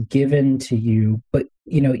is given to you, but,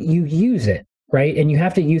 you know, you use it, right? And you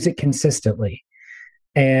have to use it consistently.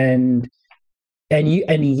 And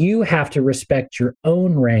you have to respect your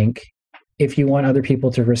own rank if you want other people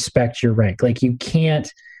to respect your rank. Like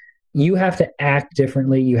you have to act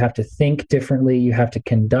differently. You have to think differently. You have to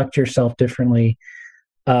conduct yourself differently.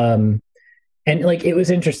 And like, it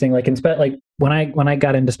was interesting, like like when I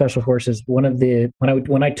got into Special Forces, when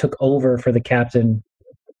I took over for the captain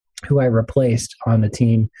who I replaced on the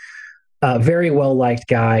team, very well liked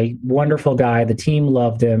guy, wonderful guy. The team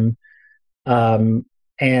loved him.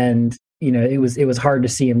 And you know, it was hard to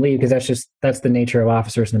see him leave, because that's the nature of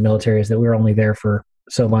officers in the military, is that we're only there for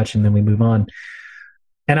so much and then we move on.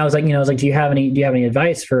 And I was like, do you have any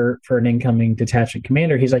advice for an incoming detachment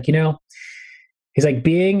commander? He's like,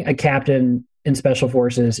 being a captain in Special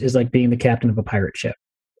Forces is like being the captain of a pirate ship,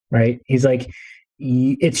 right? He's like,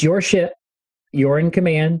 it's your ship, you're in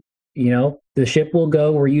command, you know, the ship will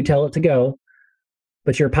go where you tell it to go,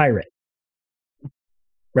 but you're a pirate,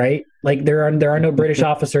 right? Like there are no British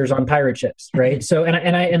officers on pirate ships, right? So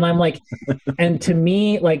and I'm like, and to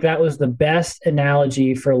me, like, that was the best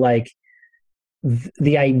analogy for like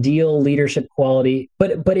the ideal leadership quality,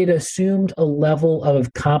 but it assumed a level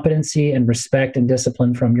of competency and respect and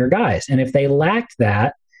discipline from your guys. And if they lacked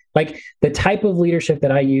that, like, the type of leadership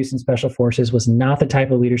that I used in Special Forces was not the type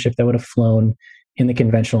of leadership that would have flown in the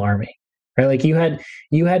conventional army, right? Like you had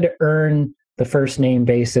to earn the first name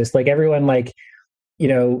basis. Like everyone, like, you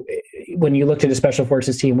know, when you looked at a Special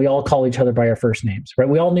Forces team, we all call each other by our first names, right?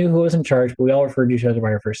 We all knew who was in charge, but we all referred to each other by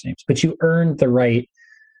our first names. But you earned the right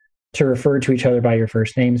to refer to each other by your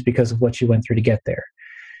first names because of what you went through to get there.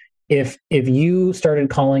 If you started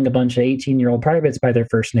calling a bunch of 18-year-old privates by their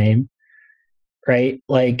first name, right?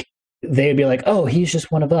 Like, they'd be like, oh, he's just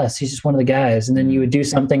one of us. He's just one of the guys. And then you would do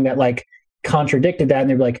something that like contradicted that. And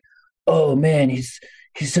they'd be like, oh man, he's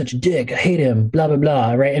such a dick. I hate him, blah, blah,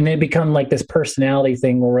 blah. Right. And then it become like this personality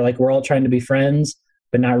thing where we're all trying to be friends,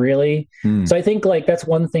 but not really. So I think like that's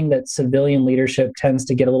one thing that civilian leadership tends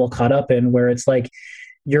to get a little caught up in, where it's like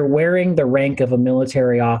you're wearing the rank of a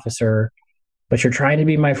military officer, but you're trying to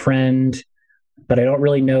be my friend, but I don't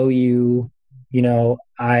really know you. You know,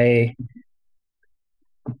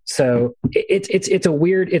 so it's a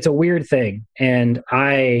weird thing. And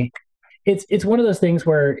it's one of those things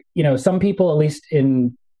where, you know, some people, at least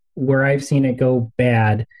in where I've seen it go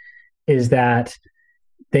bad, is that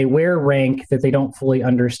they wear rank that they don't fully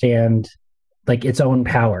understand, like its own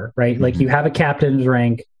power, right? Like you have a captain's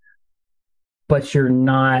rank, but you're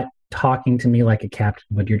not talking to me like a captain,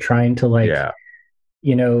 but you're trying to like,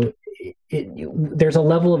 you know, there's a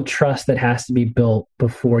level of trust that has to be built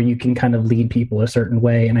before you can kind of lead people a certain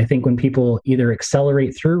way. And I think when people either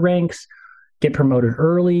accelerate through ranks, get promoted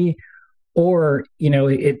early, or, you know,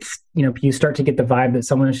 it's, you know, you start to get the vibe that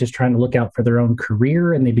someone is just trying to look out for their own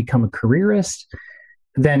career and they become a careerist,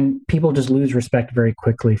 then people just lose respect very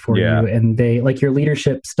quickly for you. And they, like, your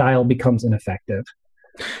leadership style becomes ineffective.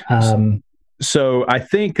 So I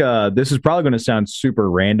think this is probably going to sound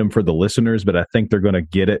super random for the listeners, but I think they're going to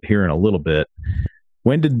get it here in a little bit.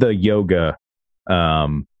 When did the yoga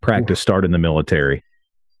practice start in the military?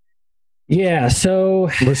 Yeah,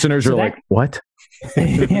 so listeners are like, what?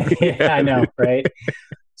 Yeah, I know, right?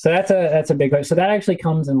 So that's a big question. So that actually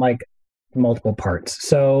comes in like multiple parts.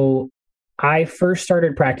 So I first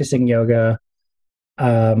started practicing yoga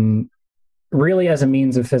really as a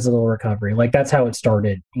means of physical recovery. Like that's how it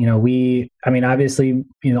started. You know, obviously,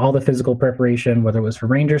 you know, all the physical preparation, whether it was for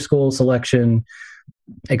Ranger School, selection,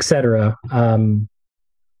 etc.,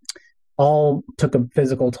 all took a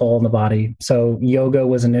physical toll on the body. So yoga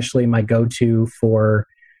was initially my go-to for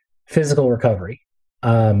physical recovery.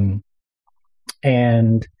 And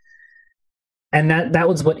that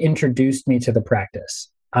was what introduced me to the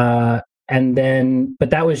practice. And then,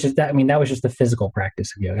 but that was just that. I mean, that was just the physical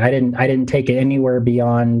practice of yoga. I didn't take it anywhere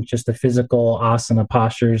beyond just the physical asana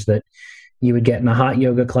postures that you would get in a hot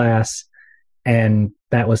yoga class, and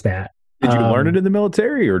that was that. Did you learn it in the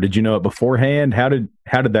military, or did you know it beforehand? How did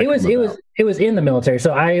that? It was in the military.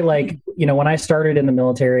 So I, like, you know, when I started in the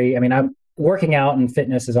military, I mean, I'm working out and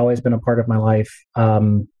fitness has always been a part of my life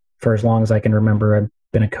for as long as I can remember. I've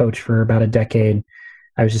been a coach for about a decade.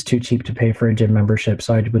 I was just too cheap to pay for a gym membership,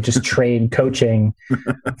 so I would just trade coaching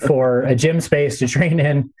for a gym space to train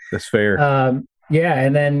in. That's fair. Yeah,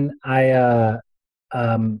 and then I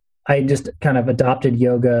just kind of adopted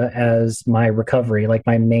yoga as my recovery, like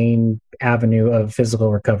my main avenue of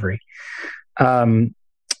physical recovery.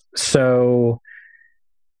 So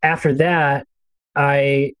after that,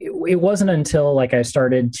 it wasn't until like I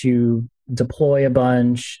started to deploy a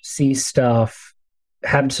bunch, see stuff,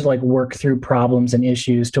 have to like work through problems and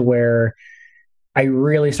issues to where I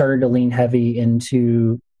really started to lean heavy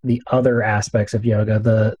into the other aspects of yoga,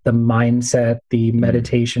 the mindset, the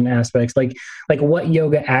meditation aspects, like what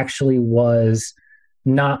yoga actually was,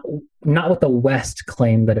 not what the West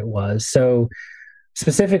claimed that it was. So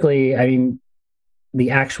specifically, I mean, the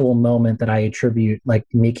actual moment that I attribute like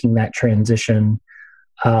making that transition.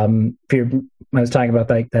 I was talking about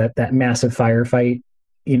like that massive firefight,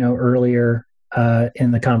 you know, earlier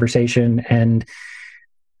in the conversation. And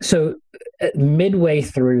so midway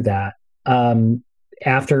through that,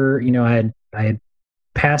 after, you know, I had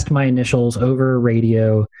passed my initials over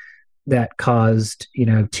radio that caused, you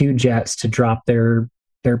know, 2 jets to drop their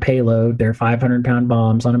payload, their 500-pound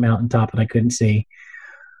bombs on a mountaintop that I couldn't see.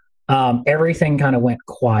 Everything kind of went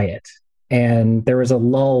quiet, and there was a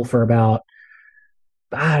lull for about,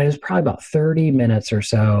 it was probably about 30 minutes or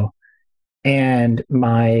so. And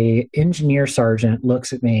my engineer sergeant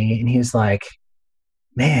looks at me and he's like,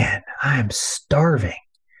 "Man, I'm starving."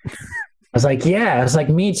 I was like, "Yeah." I was like,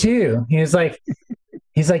 "Me too." He's like,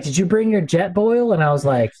 "Did you bring your Jetboil?" And I was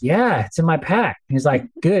like, "Yeah, it's in my pack." He's like,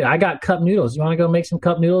 "Good. I got cup noodles. You want to go make some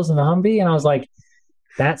cup noodles in the Humvee?" And I was like,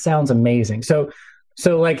 "That sounds amazing." So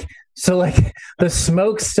like the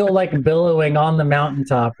smoke's still like billowing on the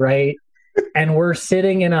mountaintop, right? And we're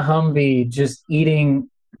sitting in a Humvee just eating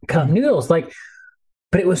cup noodles, like,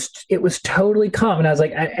 but it was totally calm. And I was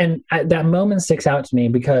like, that moment sticks out to me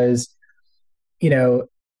because, you know,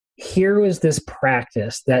 here was this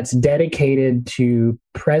practice that's dedicated to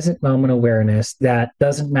present moment awareness that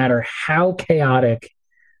doesn't matter how chaotic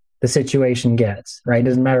the situation gets, right? It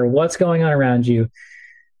doesn't matter what's going on around you.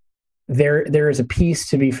 There is a peace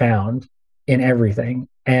to be found in everything.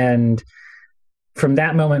 And from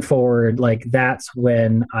that moment forward, like, that's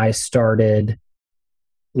when I started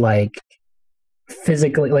like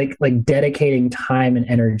physically, like dedicating time and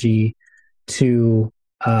energy to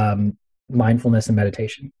mindfulness and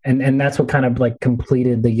meditation. And that's what kind of like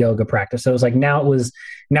completed the yoga practice. So it was like, now it was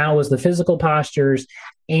the physical postures,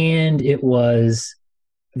 and it was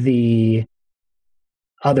the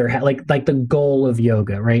other, like the goal of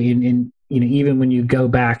yoga, right? And even when you go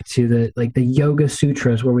back to the Yoga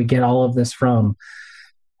Sutras, where we get all of this from,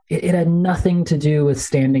 it had nothing to do with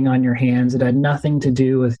standing on your hands. It had nothing to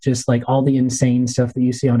do with just like all the insane stuff that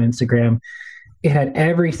you see on Instagram. It had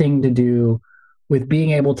everything to do with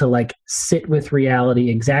being able to like sit with reality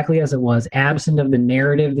exactly as it was, absent of the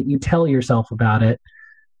narrative that you tell yourself about it,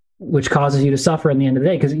 which causes you to suffer in the end of the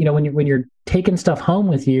day. Because when you're taking stuff home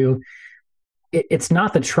with you, it's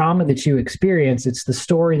not the trauma that you experience; it's the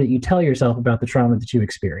story that you tell yourself about the trauma that you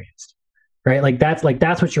experienced, right? That's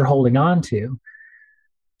what you're holding on to.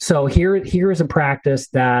 So here is a practice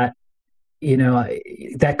that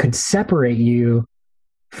that could separate you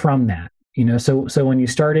from that. So when you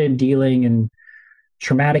started dealing in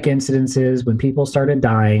traumatic incidences, when people started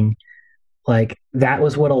dying, like that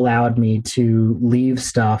was what allowed me to leave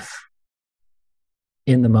stuff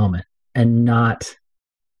in the moment and not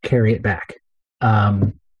carry it back.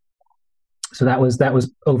 So that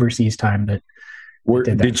was overseas time that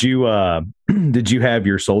did that. Did you have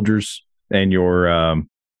your soldiers and your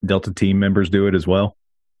Delta team members do it as well?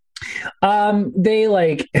 They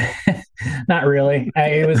like not really.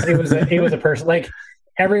 It was a person, like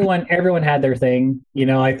everyone had their thing.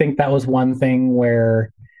 I think that was one thing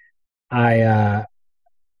where I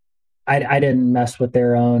didn't mess with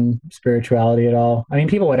their own spirituality at all. I mean,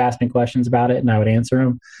 people would ask me questions about it and I would answer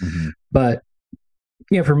them. Mm-hmm. But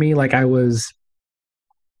for me, like I was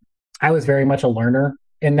very much a learner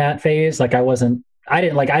in that phase. Like I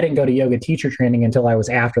didn't go to yoga teacher training until I was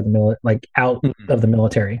after out of the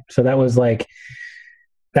military. So that was one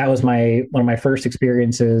of my first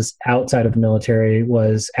experiences outside of the military,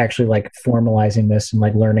 was actually like formalizing this and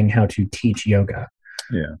like learning how to teach yoga.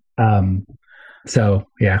 Yeah. So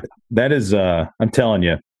yeah, that is, I'm telling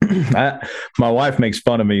you, my wife makes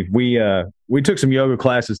fun of me. We took some yoga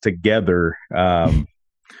classes together.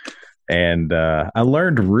 And I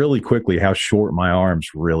learned really quickly how short my arms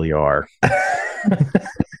really are.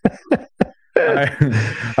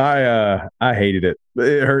 I hated it.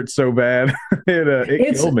 It hurt so bad.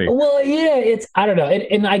 It killed me. Well, yeah, I don't know.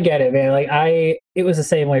 And I get it, man. Like it was the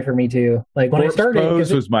same way for me too. Like when Corpse I started,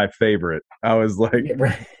 pose was my favorite. I was like,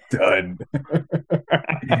 done.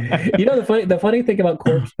 The funny thing about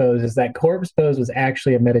corpse pose is that corpse pose was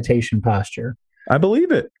actually a meditation posture. I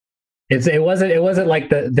believe it. It wasn't like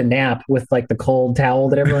the nap with like the cold towel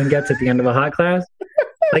that everyone gets at the end of a hot class.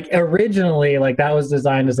 Like originally, like that was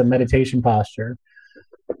designed as a meditation posture,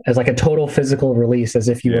 as like a total physical release, as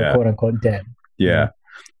if you were quote unquote dead. Yeah.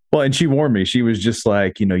 Well, and she warned me. She was just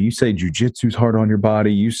like, you say jujitsu's hard on your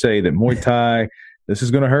body. You say that Muay Thai, this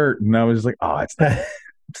is going to hurt. And I was like, oh, it's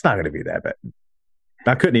not going to be that bad.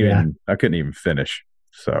 I couldn't even finish.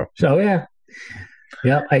 So yeah.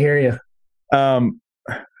 Yep. I hear you.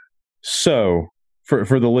 So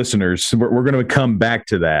for the listeners, we're going to come back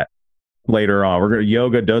to that later on.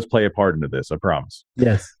 Yoga does play a part into this, I promise.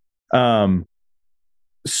 Yes.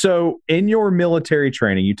 So in your military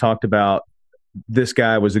training, you talked about this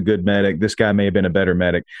guy was a good medic. This guy may have been a better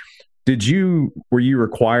medic. Were you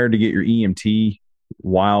required to get your EMT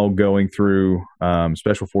while going through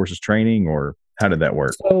special forces training, or how did that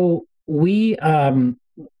work? So we,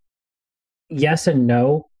 yes and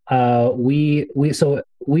no. We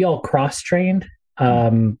all cross-trained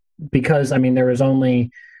because, I mean,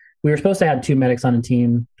 we were supposed to have 2 medics on a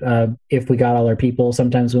team if we got all our people.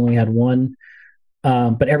 Sometimes we only had 1.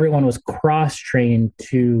 But everyone was cross-trained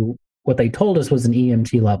to what they told us was an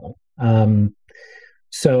EMT level.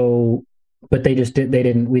 But we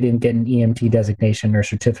didn't get an EMT designation or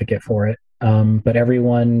certificate for it. But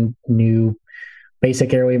everyone knew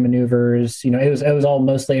basic airway maneuvers. It was all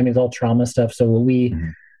mostly, it's all trauma stuff. So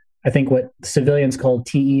I think what civilians called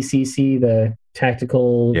TECC, the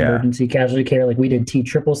Tactical Emergency Casualty Care, like we did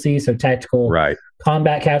TCCC, so Tactical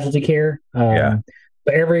Combat Casualty Care.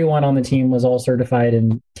 But everyone on the team was all certified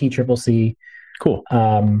in TCCC. Cool.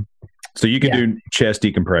 So you could do chest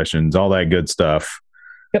decompressions, all that good stuff.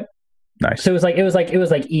 Yep. Nice. So it was like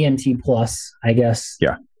EMT plus, I guess.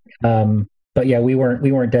 Yeah. But yeah, we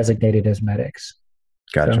weren't designated as medics.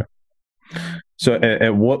 Gotcha. So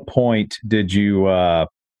at what point did you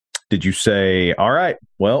say, all right,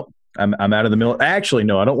 well, I'm out of the military? Actually,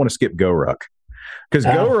 no, I don't want to skip GORUCK, because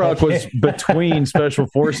GORUCK was between Special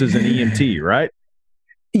Forces and EMT, right?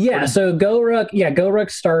 Yeah. So GORUCK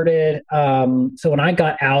started. So when I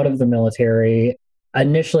got out of the military,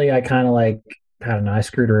 initially I kind of I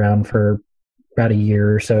screwed around for about a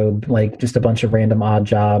year or so, like just a bunch of random odd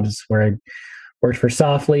jobs where I worked for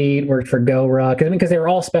Softlead, worked for GoRuck. I mean, because they were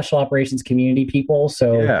all special operations community people.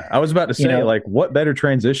 So yeah, I was about to say, like, what better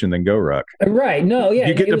transition than GoRuck? Right. No, yeah.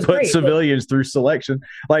 You get to put great. Civilians through selection.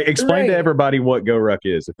 Like, explain to everybody what GoRuck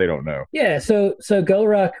is if they don't know. Yeah. So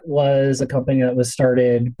GoRuck was a company that was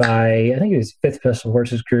started by, I think it was 5th Special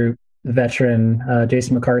Forces Group veteran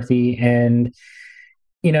Jason McCarthy. And,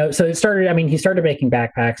 so it started, I mean, he started making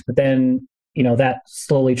backpacks, but then, that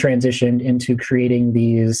slowly transitioned into creating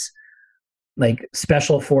these like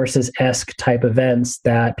special forces-esque type events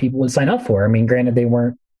that people would sign up for. I mean, granted, they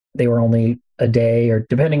were only a day, or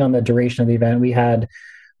depending on the duration of the event, we had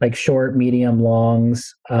like short, medium,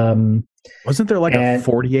 longs. Wasn't there like a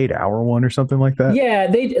 48-hour one or something like that? Yeah,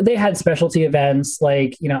 they had specialty events.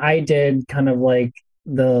 Like, I did kind of like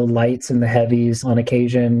the lights and the heavies on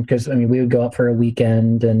occasion, because I mean, we would go up for a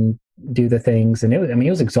weekend and do the things, and it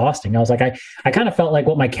was exhausting. I was like, I kind of felt like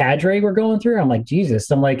what my cadre were going through. I'm like, Jesus.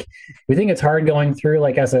 I'm like, we think it's hard going through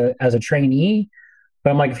like as a trainee, but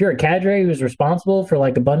I'm like, if you're a cadre who's responsible for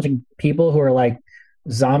like a bunch of people who are like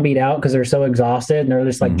zombied out because they're so exhausted and they're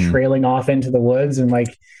just like trailing off into the woods, and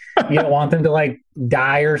like you don't want them to like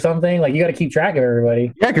die or something, like you got to keep track of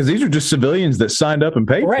everybody. Yeah, because these are just civilians that signed up and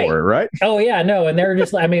paid for it, right? Oh yeah, no, and they're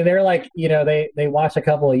just, I mean, they're like, they watch a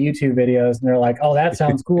couple of YouTube videos and they're like, oh, that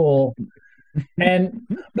sounds cool.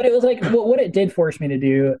 But it was like, what it did force me to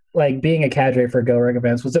do, like being a cadre for GoRuck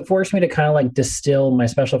events, was it forced me to kind of like distill my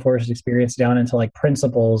special forces experience down into like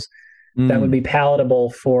principles that would be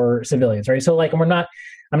palatable for civilians, right? So like,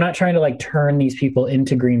 I'm not trying to like turn these people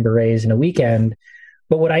into Green Berets in a weekend.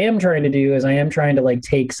 But what I am trying to do is I am trying to like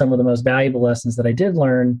take some of the most valuable lessons that I did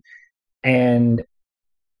learn and,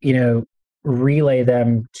 relay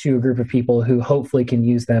them to a group of people who hopefully can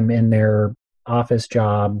use them in their office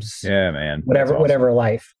jobs. Yeah, man. Whatever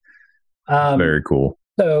life. Very cool.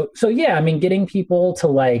 So yeah, I mean, getting people to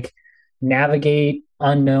like navigate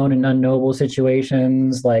unknown and unknowable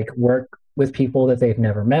situations, like work with people that they've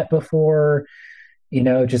never met before,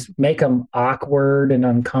 just make them awkward and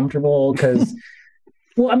uncomfortable because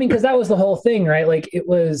well, I mean, because that was the whole thing, right? Like it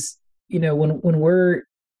was, when we're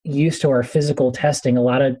used to our physical testing, a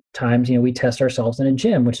lot of times, we test ourselves in a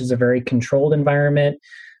gym, which is a very controlled environment.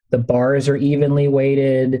 The bars are evenly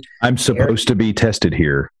weighted. I'm supposed to be tested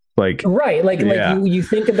here. Like, right. Like you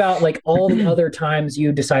think about like all the other times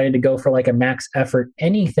you decided to go for like a max effort,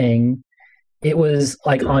 anything. It was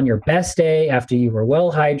like on your best day, after you were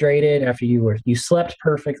well hydrated, after you slept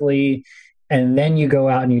perfectly, and then you go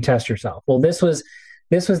out and you test yourself. Well, this was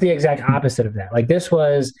the exact opposite of that. Like this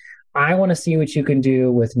was, I want to see what you can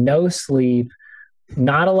do with no sleep,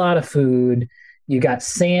 not a lot of food. You got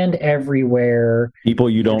sand everywhere. People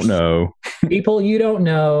you don't know.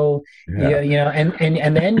 Yeah.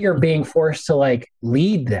 And then you're being forced to like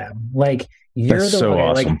lead them. Like you're That's the so one,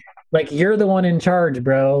 awesome. like you're the one in charge,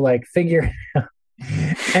 bro. Like figure it out.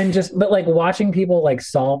 But like watching people like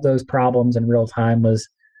solve those problems in real time was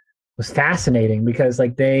fascinating, because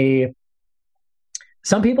like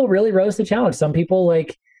some people really rose to the challenge. Some people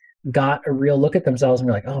like got a real look at themselves and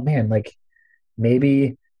were like, oh man, like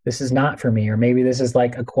maybe this is not for me, or maybe this is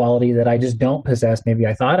like a quality that I just don't possess. Maybe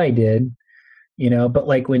I thought I did, but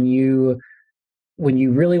like when you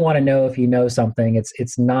really want to know if you know something,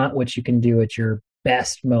 it's not what you can do at your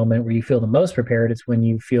best moment where you feel the most prepared. It's when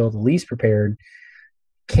you feel the least prepared.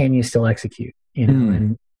 Can you still execute?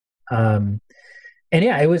 And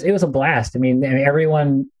yeah, it was a blast. I mean,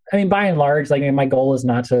 everyone, by and large, like my goal is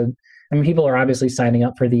not to, people are obviously signing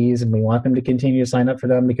up for these and we want them to continue to sign up for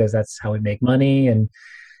them because that's how we make money. And,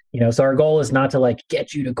 so our goal is not to like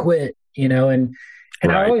get you to quit, and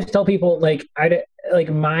right. I always tell people like, and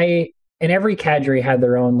every cadre had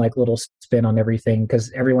their own like little spin on everything,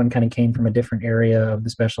 because everyone kind of came from a different area of the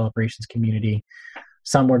special operations community.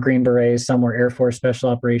 Some were Green Berets, some were Air Force Special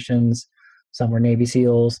Operations, some were Navy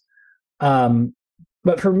SEALs.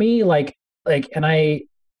 But for me, and I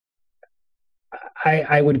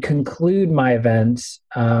would conclude my events,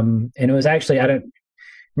 and it was actually, I don't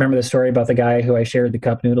remember the story about the guy who I shared the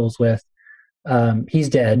cup noodles with. He's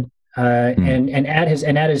dead, and at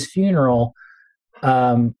his funeral,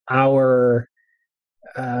 the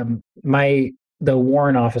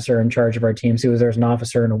warrant officer in charge of our team, so there's an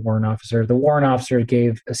officer and a warrant officer. The warrant officer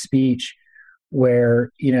gave a speech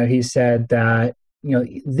where he said that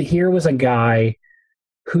here was a guy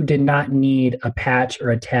who did not need a patch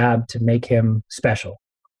or a tab to make him special.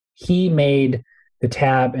 He made the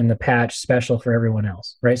tab and the patch special for everyone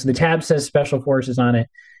else, right? So the tab says Special Forces on it.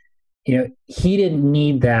 He didn't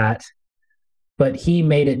need that, but he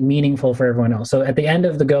made it meaningful for everyone else. So at the end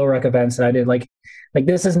of the Go Ruck events that I did, like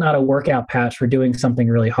this is not a workout patch for doing something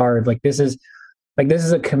really hard. This is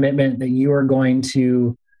a commitment that you are going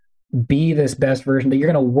to be this best version, that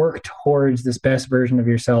you're going to work towards this best version of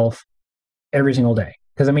yourself every single day.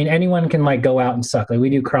 Because I mean, anyone can like go out and suck. Like we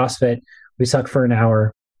do CrossFit, we suck for an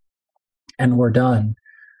hour and we're done.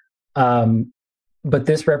 But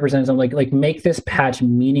this represents like make this patch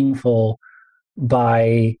meaningful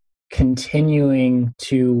by continuing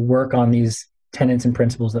to work on these tenets and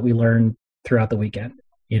principles that we learned throughout the weekend,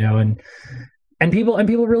 and people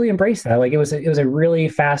really embrace that. Like it was a really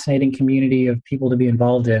fascinating community of people to be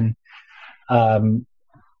involved in. And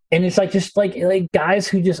it's like, just like guys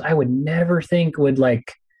who just, I would never think would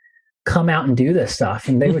like come out and do this stuff.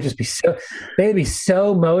 And they would just they'd be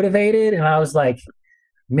so motivated. And I was like,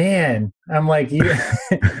 man, I'm like, you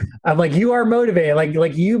are motivated.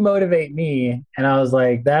 Like you motivate me. And I was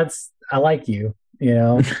like, I like you,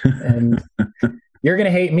 and you're going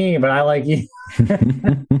to hate me, but I like you.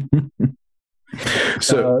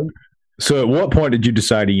 So at what point did you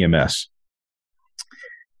decide EMS?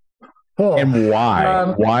 And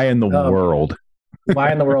why? Why in the world?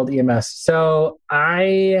 Why in the world EMS? So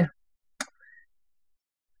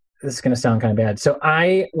this is going to sound kind of bad. So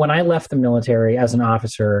when I left the military as an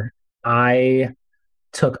officer, I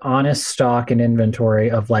took honest stock and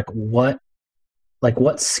inventory of what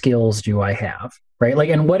skills do I have, right? Like,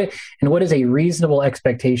 and what is a reasonable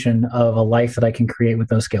expectation of a life that I can create with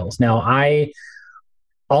those skills? Now,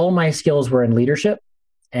 all my skills were in leadership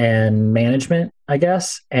and management, I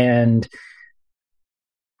guess. And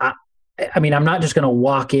I mean, I'm not just going to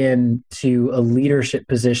walk into a leadership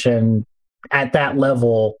position at that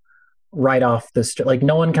level right off the street. Like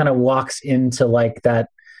no one kind of walks into like that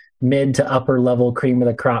mid to upper level cream of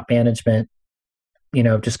the crop management,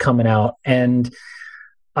 just coming out. And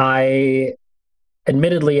I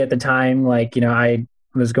admittedly at the time, I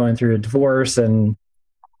was going through a divorce and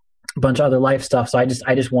a bunch of other life stuff. So I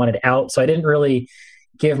just wanted out. So I didn't really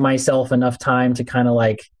give myself enough time to kind of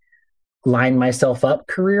like line myself up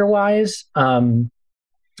career wise.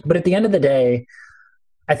 But at the end of the day,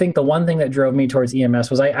 I think the one thing that drove me towards EMS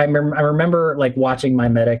was I remember like watching my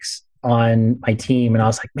medics on my team, and I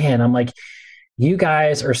was like, man, I'm like, you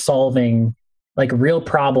guys are solving like real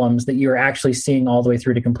problems that you're actually seeing all the way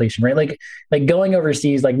through to completion, right? Like going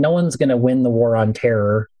overseas, like no one's going to win the war on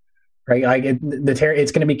terror, right? Like the terror,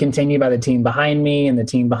 it's going to be continued by the team behind me and the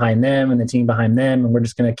team behind them and the team behind them, and we're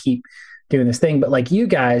just going to keep doing this thing. But like you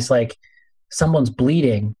guys, like someone's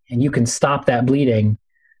bleeding and you can stop that bleeding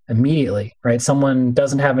immediately, right? Someone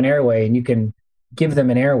doesn't have an airway and you can give them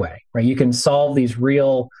an airway, right? You can solve these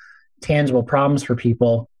real tangible problems for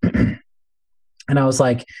people. And I was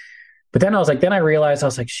like, then I realized, I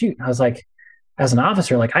was like, shoot, I was like, as an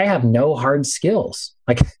officer, like I have no hard skills.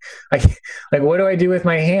 Like what do I do with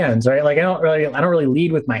my hands? Right. Like I don't really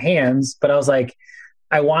lead with my hands, but I was like,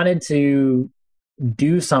 I wanted to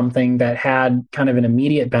do something that had kind of an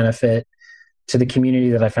immediate benefit to the community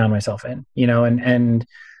that I found myself in, and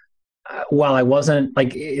while I wasn't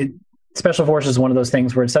like Special Forces is one of those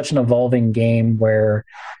things where it's such an evolving game where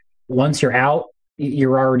once you're out,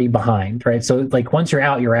 you're already behind, right? So like once you're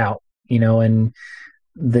out, and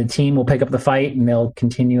the team will pick up the fight and they'll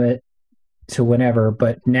continue it to whenever.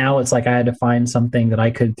 But now it's like I had to find something that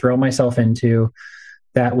I could throw myself into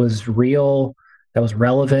that was real, that was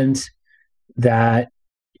relevant, that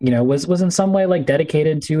was in some way like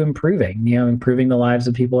dedicated to improving the lives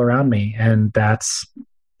of people around me. And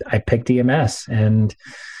I picked EMS, and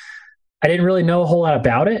I didn't really know a whole lot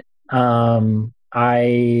about it.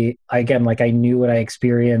 I knew what I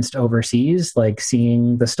experienced overseas, like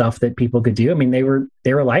seeing the stuff that people could do. I mean, they were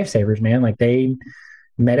lifesavers, man. Like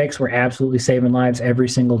medics were absolutely saving lives every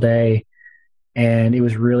single day. And it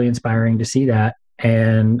was really inspiring to see that.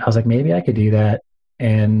 And I was like, maybe I could do that.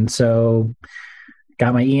 And so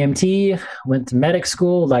got my EMT, went to medic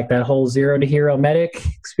school, like that whole 0 to hero medic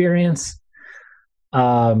experience.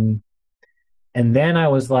 And then I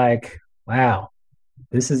was like, wow,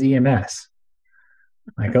 this is EMS.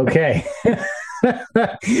 Like, okay.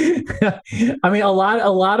 I mean, a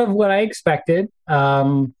lot of what I expected,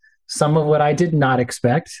 some of what I did not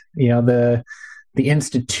expect, the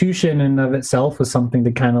institution in of itself was something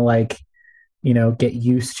to kind of like, get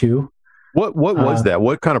used to. What was that?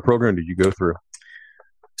 What kind of program did you go through?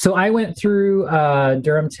 So I went through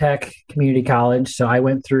Durham Tech Community College. So I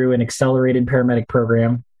went through an accelerated paramedic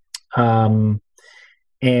program. And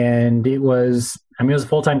it was a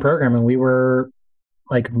full-time program, and we were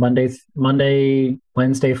like Monday,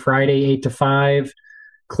 Wednesday, Friday, 8 to 5,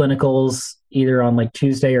 clinicals either on like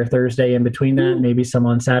Tuesday or Thursday in between that, maybe some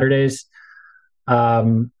on Saturdays.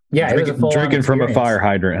 Yeah, drinking, it was a full drinking from a fire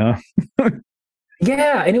hydrant, huh?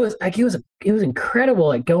 Yeah, and it was like it was incredible,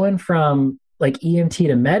 like going from like EMT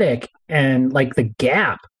to medic and like the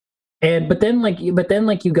gap. And but then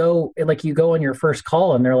you go on your first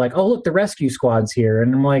call and they're like, oh look, the rescue squad's here,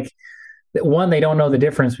 and I'm like, one, they don't know the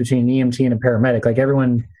difference between an EMT and a paramedic. Like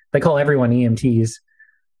they call everyone EMTs,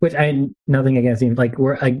 which I nothing against them. Like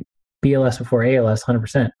we're like BLS before ALS,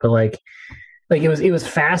 100%. But like it was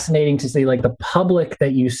fascinating to see like the public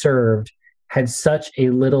that you served had such a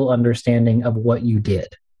little understanding of what you did,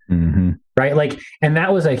 right? Like, and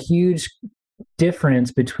that was a huge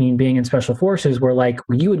difference between being in special forces, where like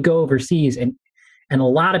you would go overseas and a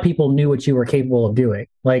lot of people knew what you were capable of doing.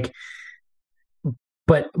 Like,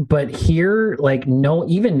 but here, like, no,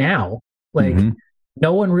 even now, like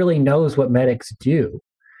no one really knows what medics do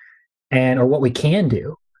or what we can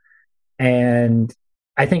do. And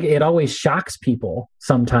I think it always shocks people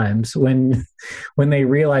sometimes when they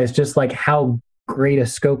realize just like how great a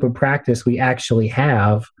scope of practice we actually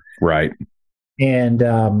have. Right. And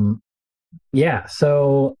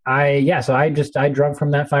so I drunk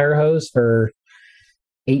from that fire hose for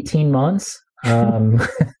 18 months. And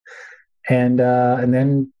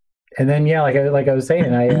then like I was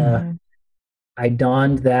saying, I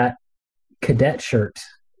donned that cadet shirt.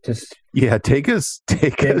 Just take us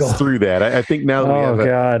through that. I think now that we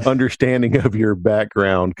have an understanding of your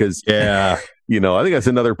background, because I think that's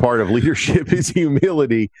another part of leadership is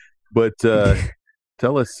humility. But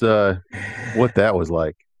tell us what that was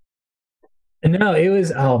like. No, it was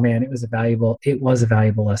a valuable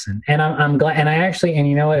lesson, and I'm glad. And I actually, and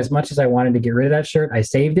you know what, as much as I wanted to get rid of that shirt, I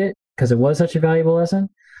saved it because it was such a valuable lesson.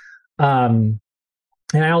 And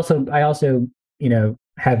I also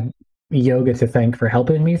have yoga to thank for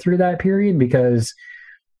helping me through that period, because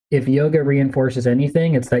if yoga reinforces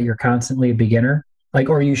anything, it's that you're constantly a beginner, like,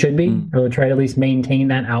 or you should be, or try to at least maintain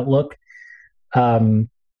that outlook,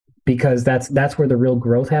 because that's where the real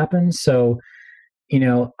growth happens. So,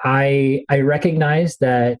 I recognize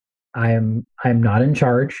that I'm not in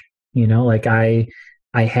charge, like I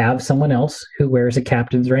have someone else who wears a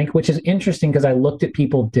captain's rank, which is interesting because I looked at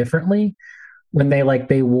people differently when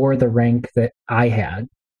they wore the rank that I had.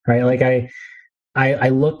 Right. Like I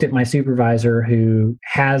looked at my supervisor who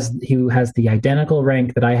has the identical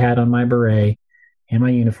rank that I had on my beret and my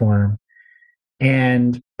uniform.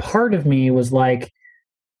 And part of me was like,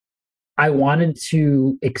 I wanted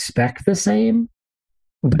to expect the same,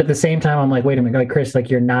 but at the same time, I'm like, wait a minute, like Chris, like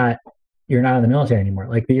you're not in the military anymore.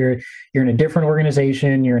 Like you're in a different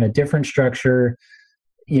organization, you're in a different structure.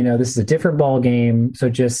 This is a different ball game. So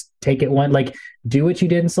just take it do what you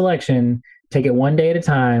did in selection. Take it one day at a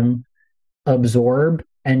time, absorb,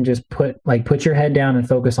 and just put your head down and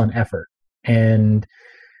focus on effort. And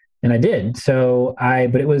I did. So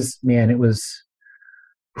but it was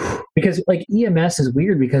because like EMS is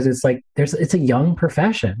weird because it's like it's a young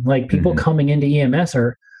profession. Like people coming into EMS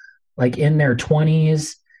are like in their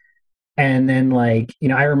 20s. And then I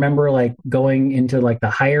remember like going into like the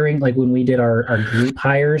hiring, like when we did our group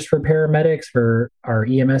hires for paramedics for our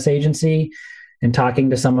EMS agency, and talking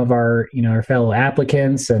to some of our fellow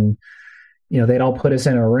applicants, and they'd all put us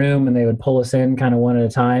in a room and they would pull us in kind of one at a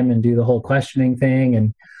time and do the whole questioning thing,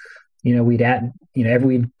 and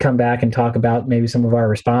we'd come back and talk about maybe some of our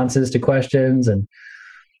responses to questions, and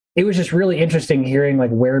it was just really interesting hearing like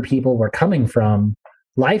where people were coming from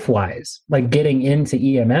life-wise, like getting into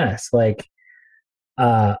EMS. Like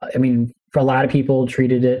for a lot of people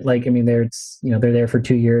treated it like, they're there for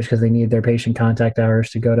 2 years because they need their patient contact hours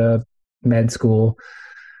to go to med school.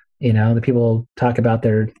 The people talk about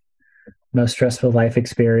their most stressful life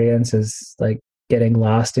experience is like getting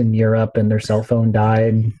lost in Europe and their cell phone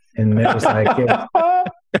died, and it was like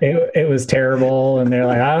it was terrible, and they're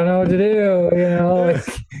like, I don't know what to do.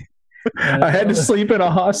 I had to sleep in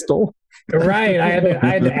a hostel. Right. I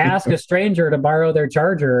had to ask a stranger to borrow their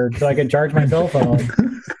charger so I could charge my cell phone.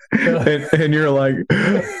 So, and you're like,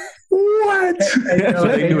 what? So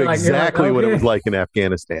they knew exactly what it was like in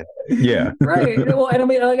Afghanistan. Yeah. Right. Well, and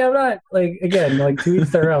I'm not like, again, like to each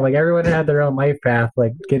their own. Like everyone had their own life path,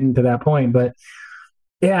 like getting to that point. But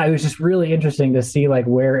yeah, it was just really interesting to see like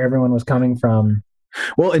where everyone was coming from.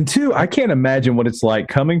 Well, and two, I can't imagine what it's like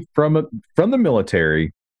coming from the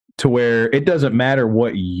military to where it doesn't matter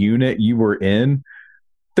what unit you were in,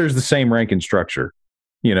 there's the same rank and structure.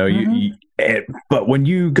 But when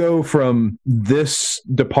you go from this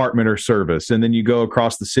department or service and then you go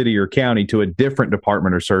across the city or county to a different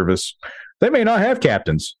department or service, they may not have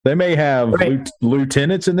captains. They may have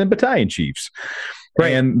lieutenants and then battalion chiefs.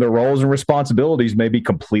 Right. And the roles and responsibilities may be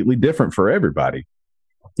completely different for everybody.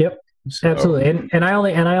 Yep. So. Absolutely. And I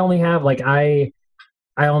only have like, I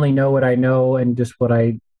only know what I know and just what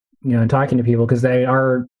I, and talking to people, because they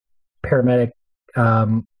are paramedic,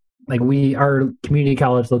 our community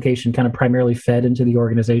college location kind of primarily fed into the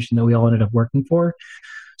organization that we all ended up working for.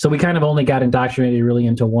 So we kind of only got indoctrinated really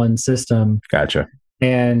into one system. Gotcha.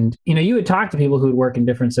 And, you would talk to people who would work in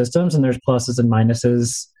different systems, and there's pluses and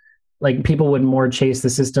minuses. Like, people would more chase the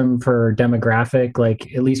system for demographic,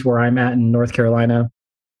 like at least where I'm at in North Carolina.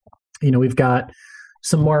 We've got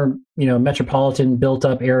some more, metropolitan built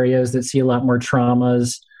up areas that see a lot more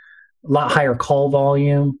traumas, a lot higher call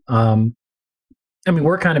volume.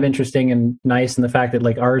 We're kind of interesting and nice in the fact that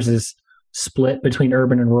like ours is split between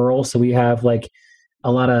urban and rural. So we have like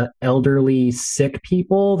a lot of elderly, sick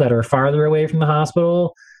people that are farther away from the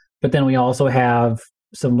hospital. But then we also have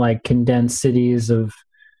some like condensed cities of,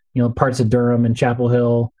 parts of Durham and Chapel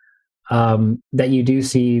Hill, that you do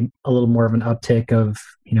see a little more of an uptick of,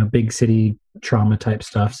 big city trauma type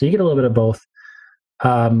stuff. So you get a little bit of both.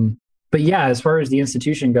 But yeah, as far as the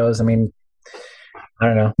institution goes, I don't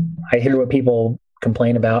know. I hear what people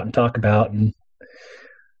complain about and talk about, and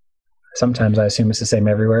sometimes I assume it's the same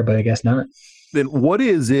everywhere, but I guess not. Then what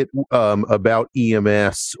is it about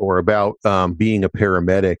EMS or about being a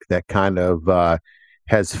paramedic that kind of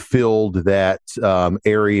has filled that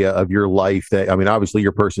area of your life that, obviously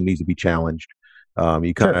your person needs to be challenged.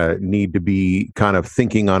 You kind of need to be kind of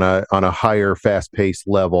thinking on a higher, fast-paced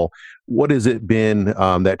level. What has it been,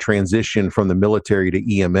 that transition from the military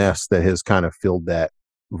to EMS, that has kind of filled that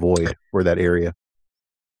void or that area?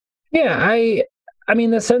 Yeah,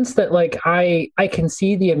 the sense that like I can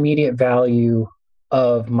see the immediate value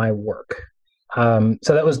of my work. So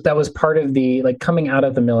that was part of the like coming out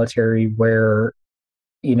of the military, where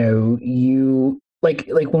you like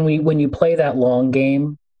when you play that long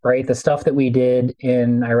game, right? The stuff that we did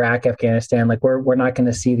in Iraq, Afghanistan, like we're not going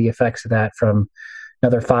to see the effects of that from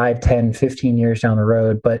another 5, 10, 15 years down the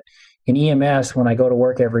road. But in EMS, when I go to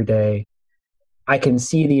work every day, I can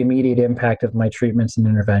see the immediate impact of my treatments and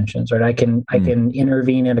interventions, right? I can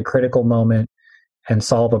intervene at a critical moment and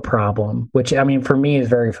solve a problem, which for me is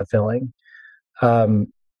very fulfilling. I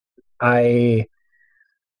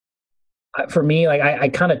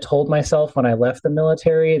kind of told myself when I left the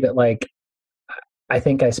military that like, I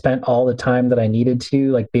think I spent all the time that I needed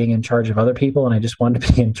to, like being in charge of other people, and I just wanted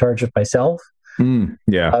to be in charge of myself.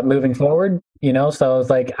 Moving forward, so I was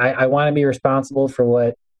like, I want to be responsible for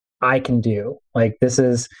what I can do. Like,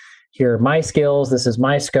 here are my skills. This is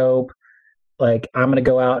my scope. Like, I'm going to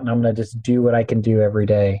go out and I'm going to just do what I can do every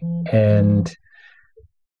day. And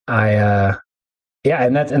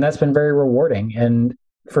and that's been very rewarding. And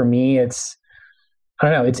for me, it's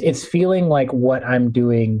feeling like what I'm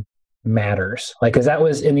doing matters. Like, cause that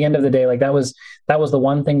was, in the end of the day, like that was the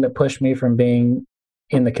one thing that pushed me from being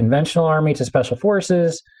in the conventional army to special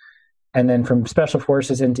forces. And then from special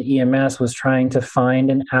forces into EMS, was trying to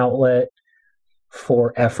find an outlet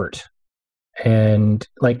for effort and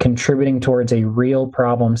like contributing towards a real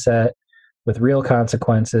problem set with real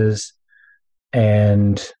consequences.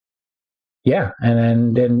 And yeah.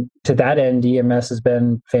 And to that end, EMS has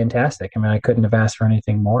been fantastic. I couldn't have asked for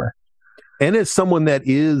anything more. And as someone that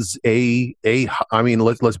is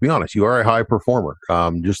let's be honest, you are a high performer.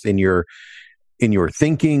 Just in your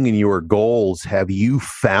thinking and your goals, have you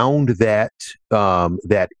found that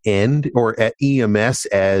end or at EMS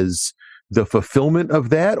as the fulfillment of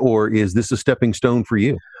that, or is this a stepping stone for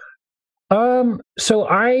you? So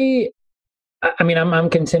I'm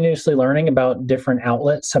continuously learning about different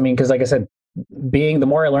outlets. Because like I said, the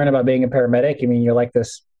more I learn about being a paramedic, you're like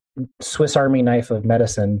this Swiss Army knife of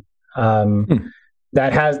medicine.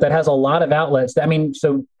 That has a lot of outlets.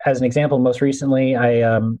 So as an example, most recently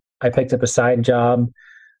I picked up a side job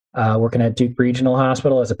working at Duke Regional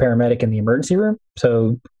Hospital as a paramedic in the emergency room.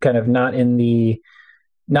 So kind of not in the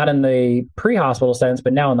pre-hospital sense,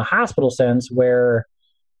 but now in the hospital sense, where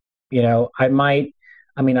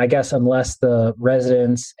I guess unless the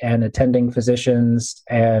residents and attending physicians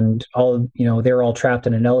and all, they're all trapped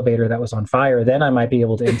in an elevator that was on fire, then I might be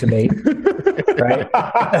able to intubate. Right.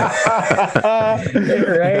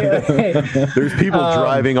 Right. There's people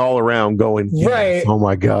driving all around going, yes, right. Oh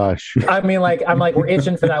my gosh. I'm like, we're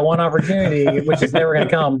itching for that one opportunity, which is never going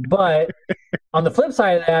to come. But on the flip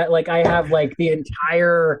side of that, like I have like the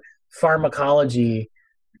entire pharmacology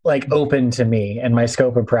like open to me and my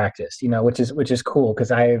scope of practice, which is cool.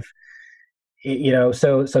 Cause I've,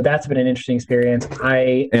 so that's been an interesting experience.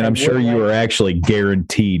 I'm sure you are actually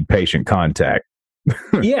guaranteed patient contact.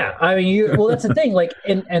 Yeah. That's the thing, like,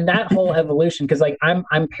 and that whole evolution, cause like I'm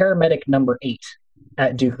paramedic number 8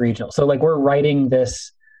 at Duke Regional. So like we're writing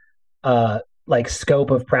this, like scope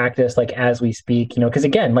of practice, like as we speak, because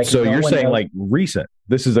again, like, so you're saying like recent,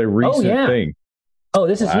 this is a recent thing. Oh,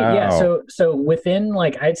 this is, yeah. So within,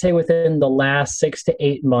 like, I'd say within the last 6 to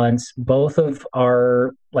 8 months, both of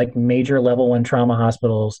our like major level 1 trauma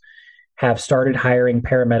hospitals have started hiring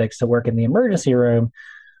paramedics to work in the emergency room,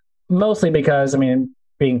 mostly because, I mean,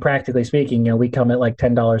 being practically speaking, we come at like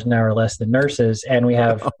 $10 an hour less than nurses, and we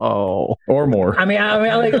have or more. I mean,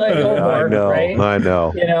 like or more, I know, right? I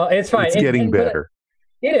know. It's fine. It's getting better.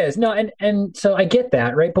 It is. No, and so I get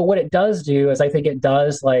that, right? But what it does do is, I think it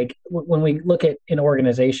does, like, when we look at an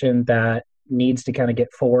organization that needs to kind of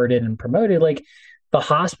get forwarded and promoted, like the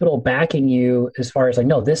hospital backing you as far as like,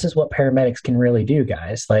 no, this is what paramedics can really do,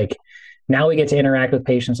 guys. Like, now we get to interact with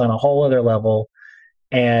patients on a whole other level.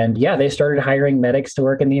 And yeah, they started hiring medics to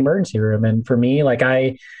work in the emergency room. And for me, like,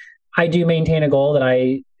 I do maintain a goal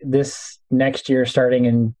that this next year, starting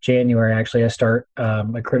in January, actually, I start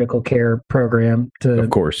a critical care program to, of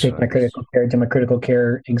course, do my critical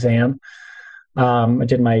care exam. I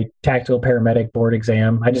did my tactical paramedic board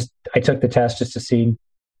exam. I took the test just to see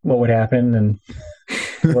what would happen, and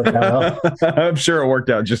it worked out well. I'm sure it worked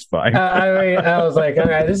out just fine. I was like, all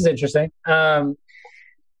right, this is interesting.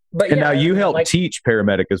 But and now you help teach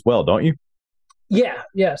paramedic as well, don't you?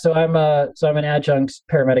 Yeah. So I'm an adjunct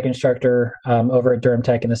paramedic instructor over at Durham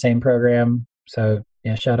Tech in the same program. So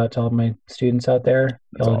yeah, shout out to all my students out there.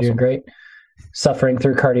 Y'all are doing great. Suffering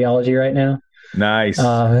through cardiology right now. Nice.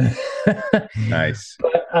 Nice.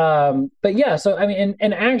 But yeah, so I mean,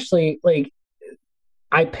 and actually, like,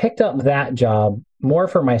 I picked up that job more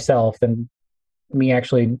for myself than me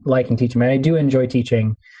actually liking teaching. I mean, I do enjoy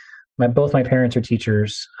teaching. Both my parents are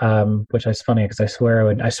teachers, which is funny because I swore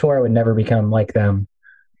I would never become like them,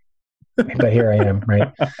 but here I am,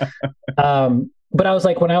 right? But I was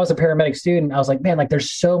like, when I was a paramedic student, I was like, man, like,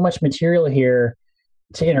 there's so much material here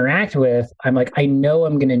to interact with. I'm like, I know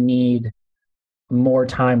I'm going to need more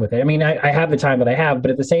time with it. I mean, I have the time that I have, but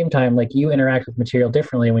at the same time, like, you interact with material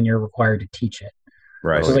differently when you're required to teach it.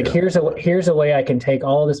 Right. So like, here's a way I can take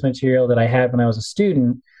all this material that I had when I was a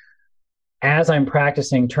student, as I'm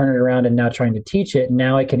practicing, turn it around and now trying to teach it.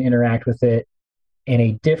 Now I can interact with it in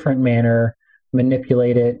a different manner,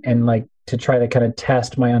 manipulate it, and like to try to kind of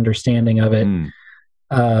test my understanding of it.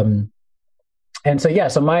 And so, yeah,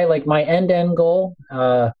 so my end goal,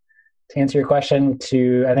 to answer your question,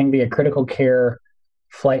 to, I think, be a critical care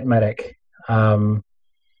flight medic.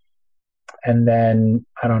 And then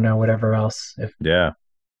I don't know, whatever else. Yeah.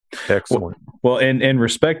 Excellent. Well, in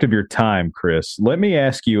respect of your time, Chris, let me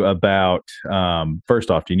ask you about,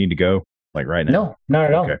 first off, do you need to go like right now? No, not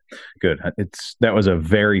at all. Okay, good. That was a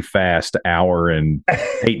very fast hour and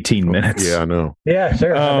 18 minutes. Yeah, I know. Yeah,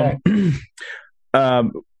 sure.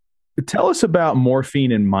 Tell us about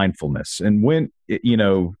morphine and mindfulness, and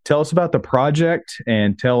tell us about the project,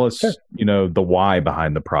 and tell us, sure, the why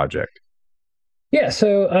behind the project. Yeah.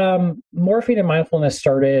 So, morphine and mindfulness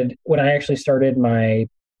started when I actually started my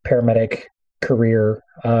paramedic career,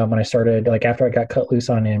 when I started, like, after I got cut loose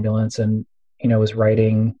on an ambulance and, was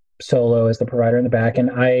writing solo as the provider in the back. And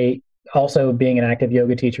I also, being an active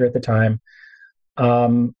yoga teacher at the time,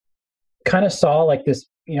 kind of saw like this,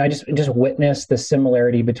 I just witnessed the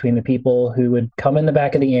similarity between the people who would come in the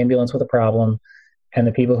back of the ambulance with a problem and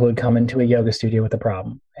the people who would come into a yoga studio with a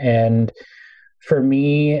problem. And for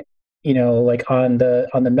me, like on the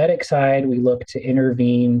medic side, we look to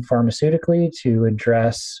intervene pharmaceutically to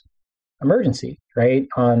address emergency, right?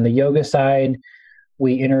 On the yoga side,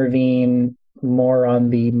 we intervene more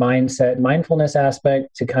on the mindfulness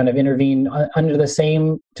aspect to kind of intervene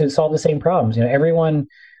to solve the same problems. Everyone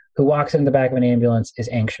who walks in the back of an ambulance is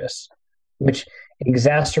anxious, which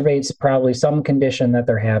exacerbates probably some condition that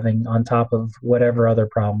they're having on top of whatever other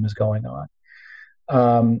problem is going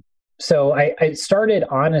on. So I started,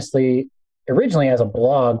 honestly, originally as a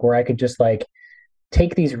blog where I could just like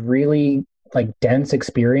take these really like dense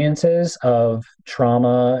experiences of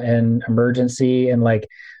trauma and emergency and like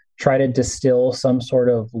try to distill some sort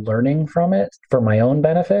of learning from it for my own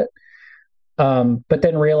benefit. But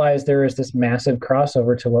then realized there is this massive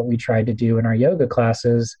crossover to what we tried to do in our yoga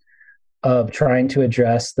classes of trying to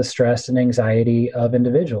address the stress and anxiety of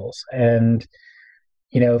individuals. And,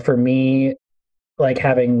 for me, like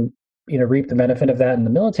having reap the benefit of that in the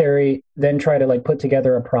military, then try to like put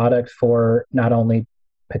together a product for not only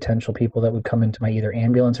potential people that would come into my either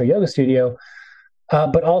ambulance or yoga studio,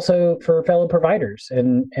 but also for fellow providers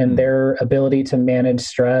and their ability to manage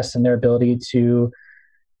stress and their ability to,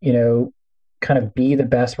 kind of be the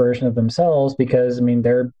best version of themselves, because I mean,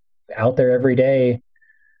 they're out there every day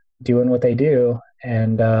doing what they do.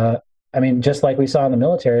 And I mean, just like we saw in the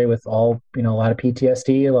military with all, a lot of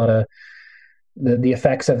PTSD, a lot of the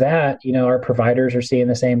effects of that, our providers are seeing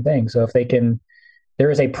the same thing. So if there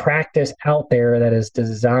is a practice out there that is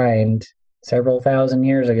designed several thousand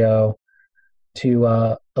years ago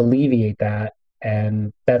to alleviate that.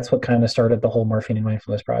 And that's what kind of started the whole Morphine and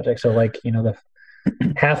Mindfulness project. So the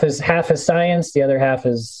half is science, the other half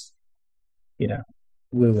is,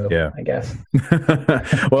 woo-woo, I guess.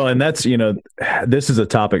 Well, and that's, this is a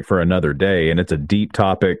topic for another day, and it's a deep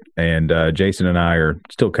topic. And Jason and I are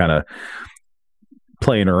still kind of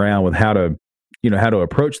playing around with how to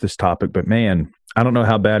approach this topic. But man, I don't know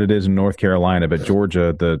how bad it is in North Carolina, but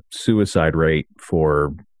Georgia, the suicide rate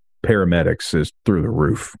for paramedics is through the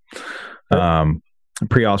roof.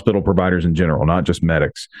 Pre-hospital providers in general, not just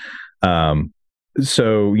medics.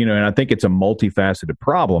 So, and I think it's a multifaceted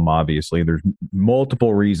problem. Obviously, there's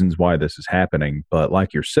multiple reasons why this is happening. But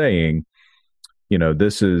like you're saying,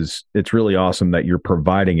 it's really awesome that you're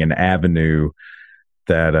providing an avenue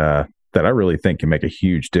that I really think can make a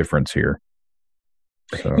huge difference here.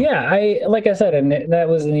 So. Yeah, like I said, and that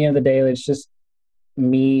was in the end of the day, it's just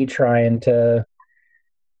me trying to,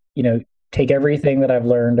 take everything that I've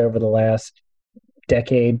learned over the last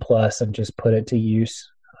decade plus and just put it to use.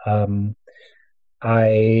 Because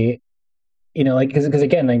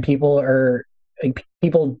again,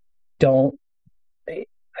 people don't, I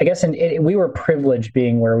guess, we were privileged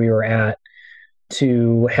being where we were at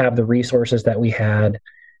to have the resources that we had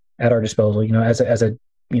at our disposal, as a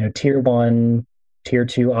tier 1, tier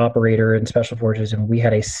 2 operator in special forces. And we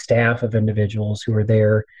had a staff of individuals who were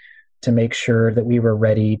there to make sure that we were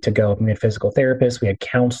ready to go. We had physical therapists, we had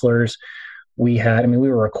counselors, we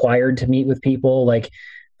were required to meet with people. Like,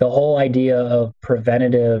 the whole idea of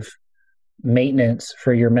preventative maintenance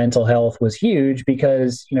for your mental health was huge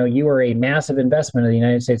because, you were a massive investment of the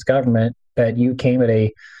United States government that you came at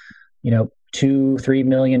a, $2-3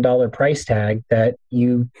 million price tag that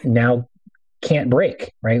you now can't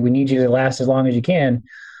break, right? We need you to last as long as you can.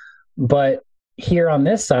 But here on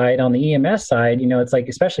this side, on the EMS side, it's like,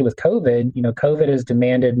 especially with COVID, COVID has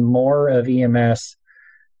demanded more of EMS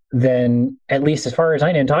than, at least as far as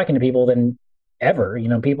I know, talking to people, than ever.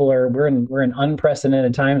 We're in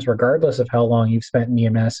unprecedented times, regardless of how long you've spent in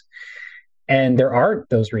EMS. And there aren't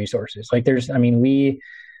those resources. Like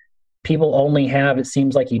people only have, it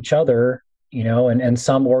seems like, each other, and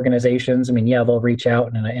some organizations, they'll reach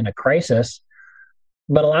out in a crisis,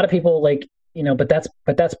 but a lot of people but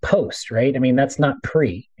that's post, right? That's not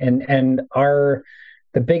pre. And the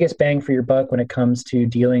biggest bang for your buck when it comes to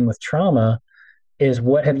dealing with trauma is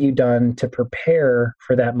what have you done to prepare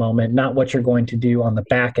for that moment, not what you're going to do on the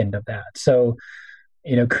back end of that. So,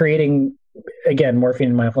 creating, again, Morphine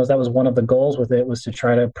and Mindfulness, that was one of the goals with it, was to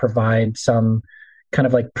try to provide some kind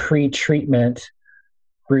of pre-treatment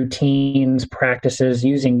routines, practices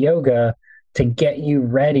using yoga to get you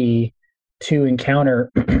ready to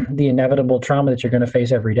encounter the inevitable trauma that you're going to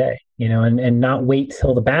face every day, and not wait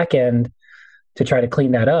till the back end to try to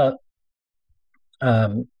clean that up.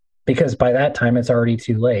 Because by that time it's already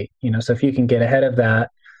too late, so if you can get ahead of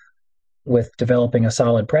that with developing a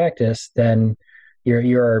solid practice, then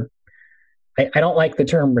I don't like the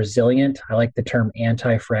term resilient. I like the term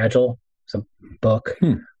anti-fragile. It's a book,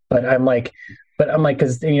 but I'm like,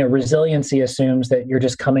 because, resiliency assumes that you're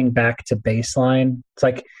just coming back to baseline. It's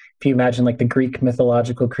like, if you imagine the Greek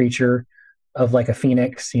mythological creature of a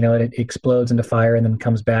phoenix, it explodes into fire and then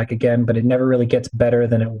comes back again, but it never really gets better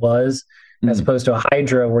than it was. As opposed to a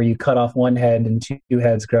hydra where you cut off one head and two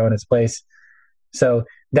heads grow in its place. So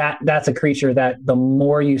that's a creature that the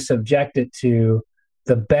more you subject it to,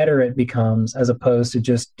 the better it becomes, as opposed to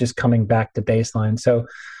just coming back to baseline. So,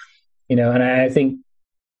 and I think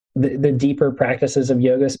the deeper practices of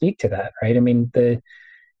yoga speak to that, right?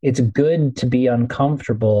 It's good to be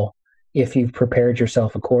uncomfortable if you've prepared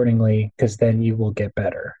yourself accordingly, because then you will get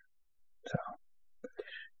better. So,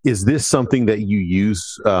 is this something that you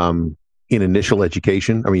use in initial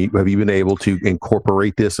education? Have you been able to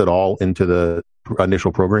incorporate this at all into the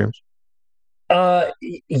initial programs?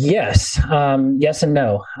 Yes. Yes and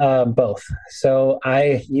no. Both. So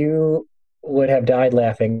you would have died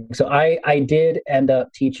laughing. So I did end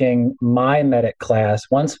up teaching my medic class.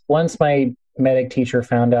 Once my medic teacher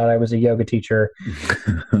found out I was a yoga teacher,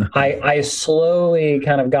 I slowly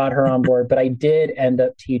kind of got her on board, but I did end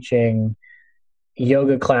up teaching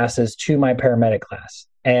yoga classes to my paramedic class.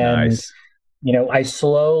 And nice. I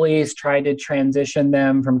slowly tried to transition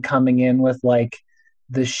them from coming in with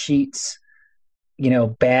the sheets,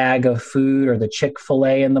 bag of food or the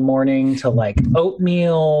Chick-fil-A in the morning to like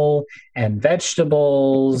oatmeal and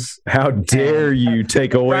vegetables. How dare you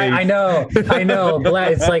take away? Right, I know.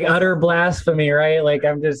 It's like utter blasphemy, right? Like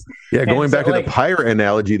I'm just going back to the pirate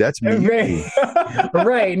analogy. That's me.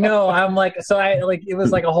 Right. No, I'm like, so I like it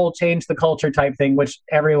was like a whole change the culture type thing, which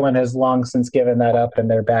everyone has long since given that up, and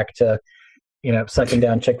they're back to sucking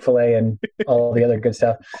down Chick-fil-A and all the other good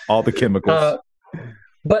stuff, all the chemicals.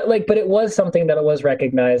 But it was something that it was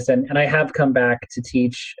recognized, and I have come back to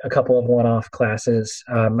teach a couple of one-off classes.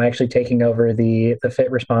 I'm actually taking over the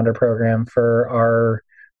Fit Responder program for our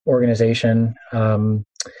organization to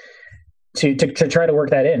try to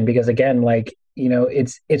work that in, because again,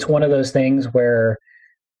 it's one of those things where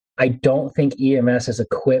I don't think EMS is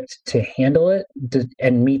equipped to handle it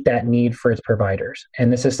and meet that need for its providers.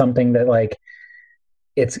 And this is something that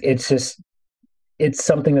it's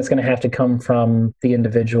something that's going to have to come from the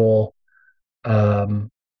individual,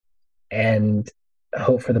 and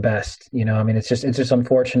hope for the best. It's just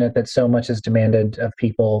unfortunate that so much is demanded of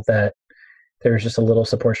people that there's just a little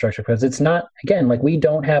support structure, because it's not, again, like we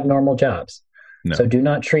don't have normal jobs. No. So do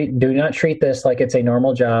not treat this like it's a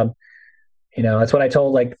normal job. That's what I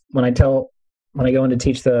told, like when I go in to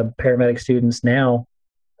teach the paramedic students now,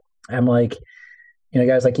 I'm like,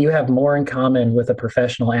 guys, like you have more in common with a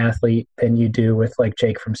professional athlete than you do with like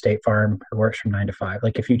Jake from State Farm who works from 9 to 5.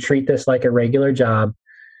 Like if you treat this like a regular job,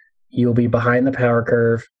 you'll be behind the power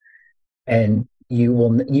curve, and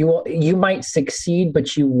you might succeed,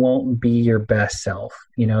 but you won't be your best self.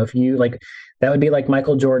 If you like, that would be like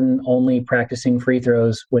Michael Jordan only practicing free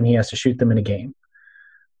throws when he has to shoot them in a game.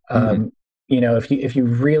 Mm-hmm. If you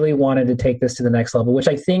really wanted to take this to the next level, which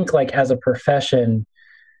I think like as a profession,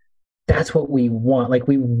 that's what we want. Like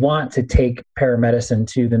we want to take paramedicine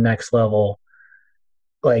to the next level.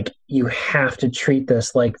 Like you have to treat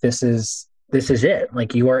this like this is it.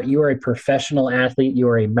 Like you are a professional athlete. You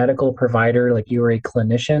are a medical provider. Like you are a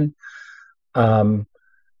clinician, and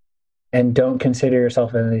don't consider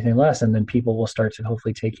yourself anything less. And then people will start to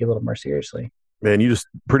hopefully take you a little more seriously. Man, you just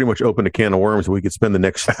pretty much opened a can of worms. We could spend the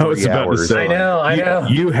next 3 hours. I know.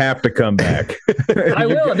 You have to come back. I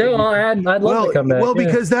will. No, I'd love to come back. Well,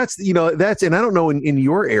 because that's, and I don't know in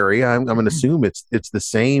your area, I'm going to assume it's the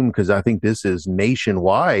same, because I think this is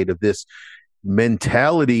nationwide, of this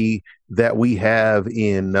mentality that we have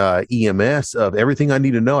in EMS of everything I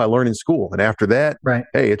need to know, I learn in school. And after that, right.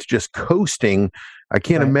 Hey, it's just coasting. I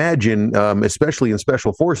can't imagine, especially in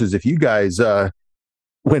special forces, if you guys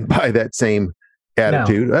went by that same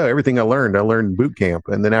attitude. No. Oh, everything I learned boot camp,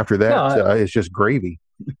 and then after that, it's just gravy.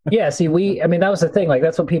 Yeah, see, that was the thing. Like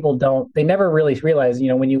that's what people they never really realize.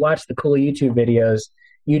 When you watch the cool YouTube videos,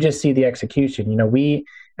 you just see the execution. We,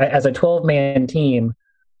 as a 12-man team,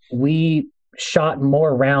 we shot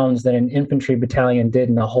more rounds than an infantry battalion did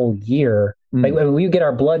in a whole year. Like we get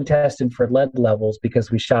our blood tested for lead levels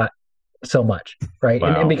because we shot so much, right?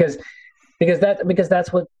 Wow. And because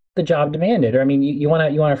that's what the job demanded. Or you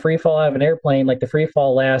want to free fall out of an airplane, like the free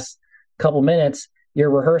fall lasts a couple minutes, your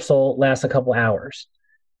rehearsal lasts a couple hours.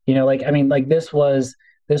 This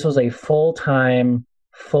was a full-time,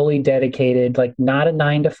 fully dedicated, like not a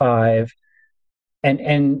 9 to 5,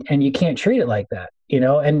 and you can't treat it like that,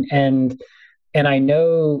 and I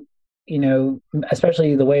know,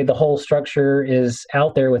 especially the way the whole structure is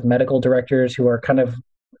out there with medical directors who are kind of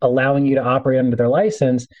allowing you to operate under their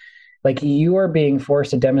license. Like you are being forced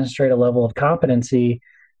to demonstrate a level of competency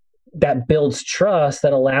that builds trust,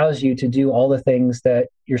 that allows you to do all the things that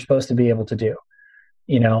you're supposed to be able to do,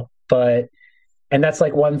 and that's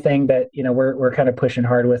like one thing that, we're kind of pushing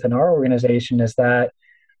hard with in our organization is that,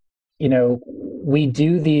 we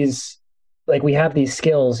do these, like we have these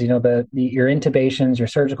skills, your intubations, your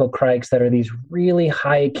surgical crikes that are these really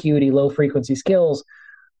high acuity, low frequency skills.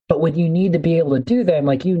 But when you need to be able to do them,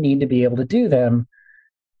 like you need to be able to do them.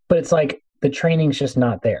 But it's like the training's just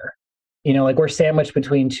not there. Like we're sandwiched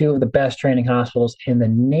between two of the best training hospitals in the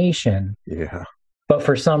nation. Yeah. But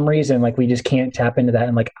for some reason, like we just can't tap into that.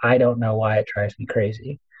 And like, I don't know why it drives me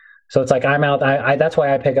crazy. So it's like I'm out. That's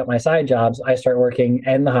why I pick up my side jobs. I start working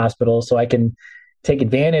in the hospital so I can take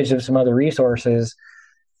advantage of some other resources.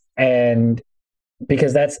 And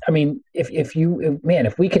because that's, if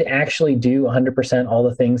we could actually do 100% all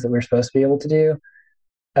the things that we're supposed to be able to do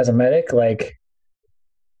as a medic, like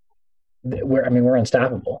we're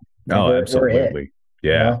unstoppable. Oh, absolutely.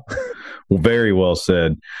 Yeah. Well, very well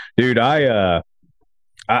said, dude.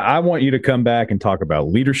 I want you to come back and talk about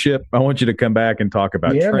leadership. I want you to come back and talk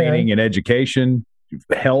about training and education,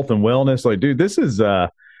 health and wellness. Like, dude, this is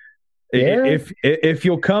If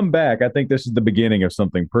you'll come back, I think this is the beginning of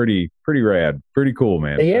something pretty rad, pretty cool,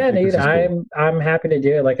 man. Yeah, dude, cool. I'm happy to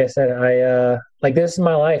do it. Like I said, I like, this is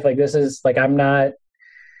my life. Like, this is like, I'm not.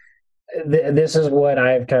 This is what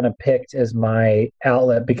I've kind of picked as my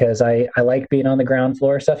outlet, because I like being on the ground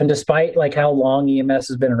floor stuff. And despite like how long EMS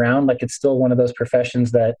has been around, like, it's still one of those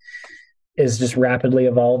professions that is just rapidly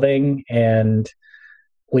evolving, and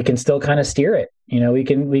we can still kind of steer it. You know, we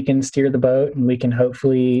can steer the boat, and we can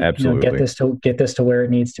hopefully get this to where it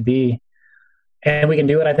needs to be. And we can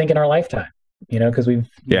do it, I think, in our lifetime, because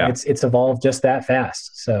it's evolved just that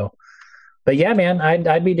fast. So, but yeah, man,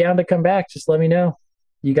 I'd be down to come back. Just let me know.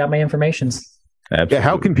 You got my information. Absolutely. Yeah,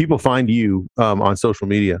 how can people find you on social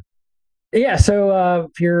media? Yeah, so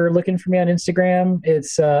if you're looking for me on Instagram,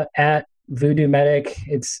 it's at Voodoo Medic.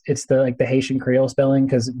 It's the Haitian Creole spelling,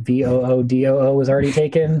 because VOODOO was already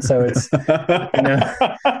taken. So it's and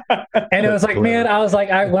it was like, man, I was like,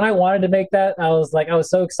 when I wanted to make that, I was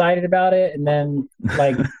so excited about it, and then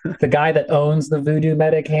like the guy that owns the Voodoo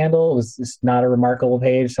Medic handle was just not a remarkable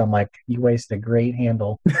page. So I'm like, you wasted a great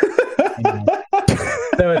handle.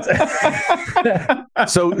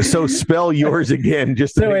 So it's so spell yours again,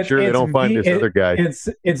 just to make sure they don't find this other guy. It's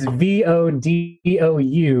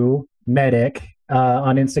VODOU Medic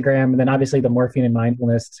on Instagram, and then obviously the Morphine and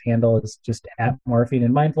Mindfulness handle is just at Morphine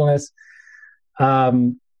and Mindfulness.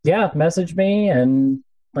 Message me, and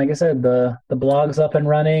like I said, the blog's up and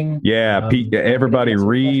running. Yeah, everybody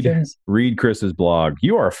read Chris's blog.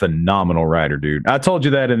 You are a phenomenal writer, dude. I told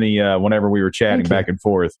you that in the whenever we were chatting back and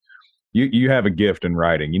forth. You have a gift in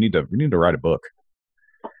writing. You need to write a book.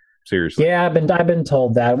 Seriously. Yeah, I've been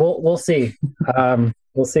told that. We'll see.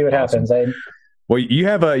 We'll see what happens. Well, you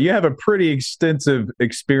have a pretty extensive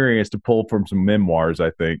experience to pull from some memoirs,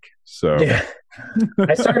 I think. So yeah.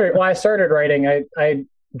 I started writing. I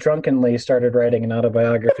drunkenly started writing an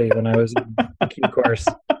autobiography when I was in the Q course.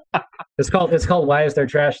 It's called Why Is There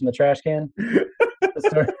Trash in the Trash Can?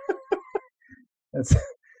 It's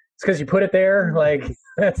because you put it there, like,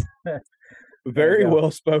 that's very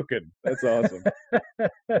well spoken. That's awesome.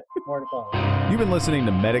 More to follow. You've been listening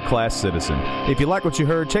to Medic Class Citizen. If you like what you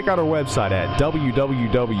heard, check out our website at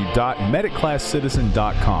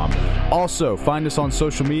www.medicclasscitizen.com. Also, find us on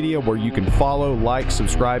social media where you can follow, like,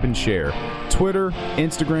 subscribe, and share. Twitter,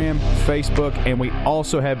 Instagram, Facebook, and we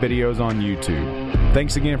also have videos on YouTube.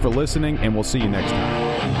 Thanks again for listening, and we'll see you next time.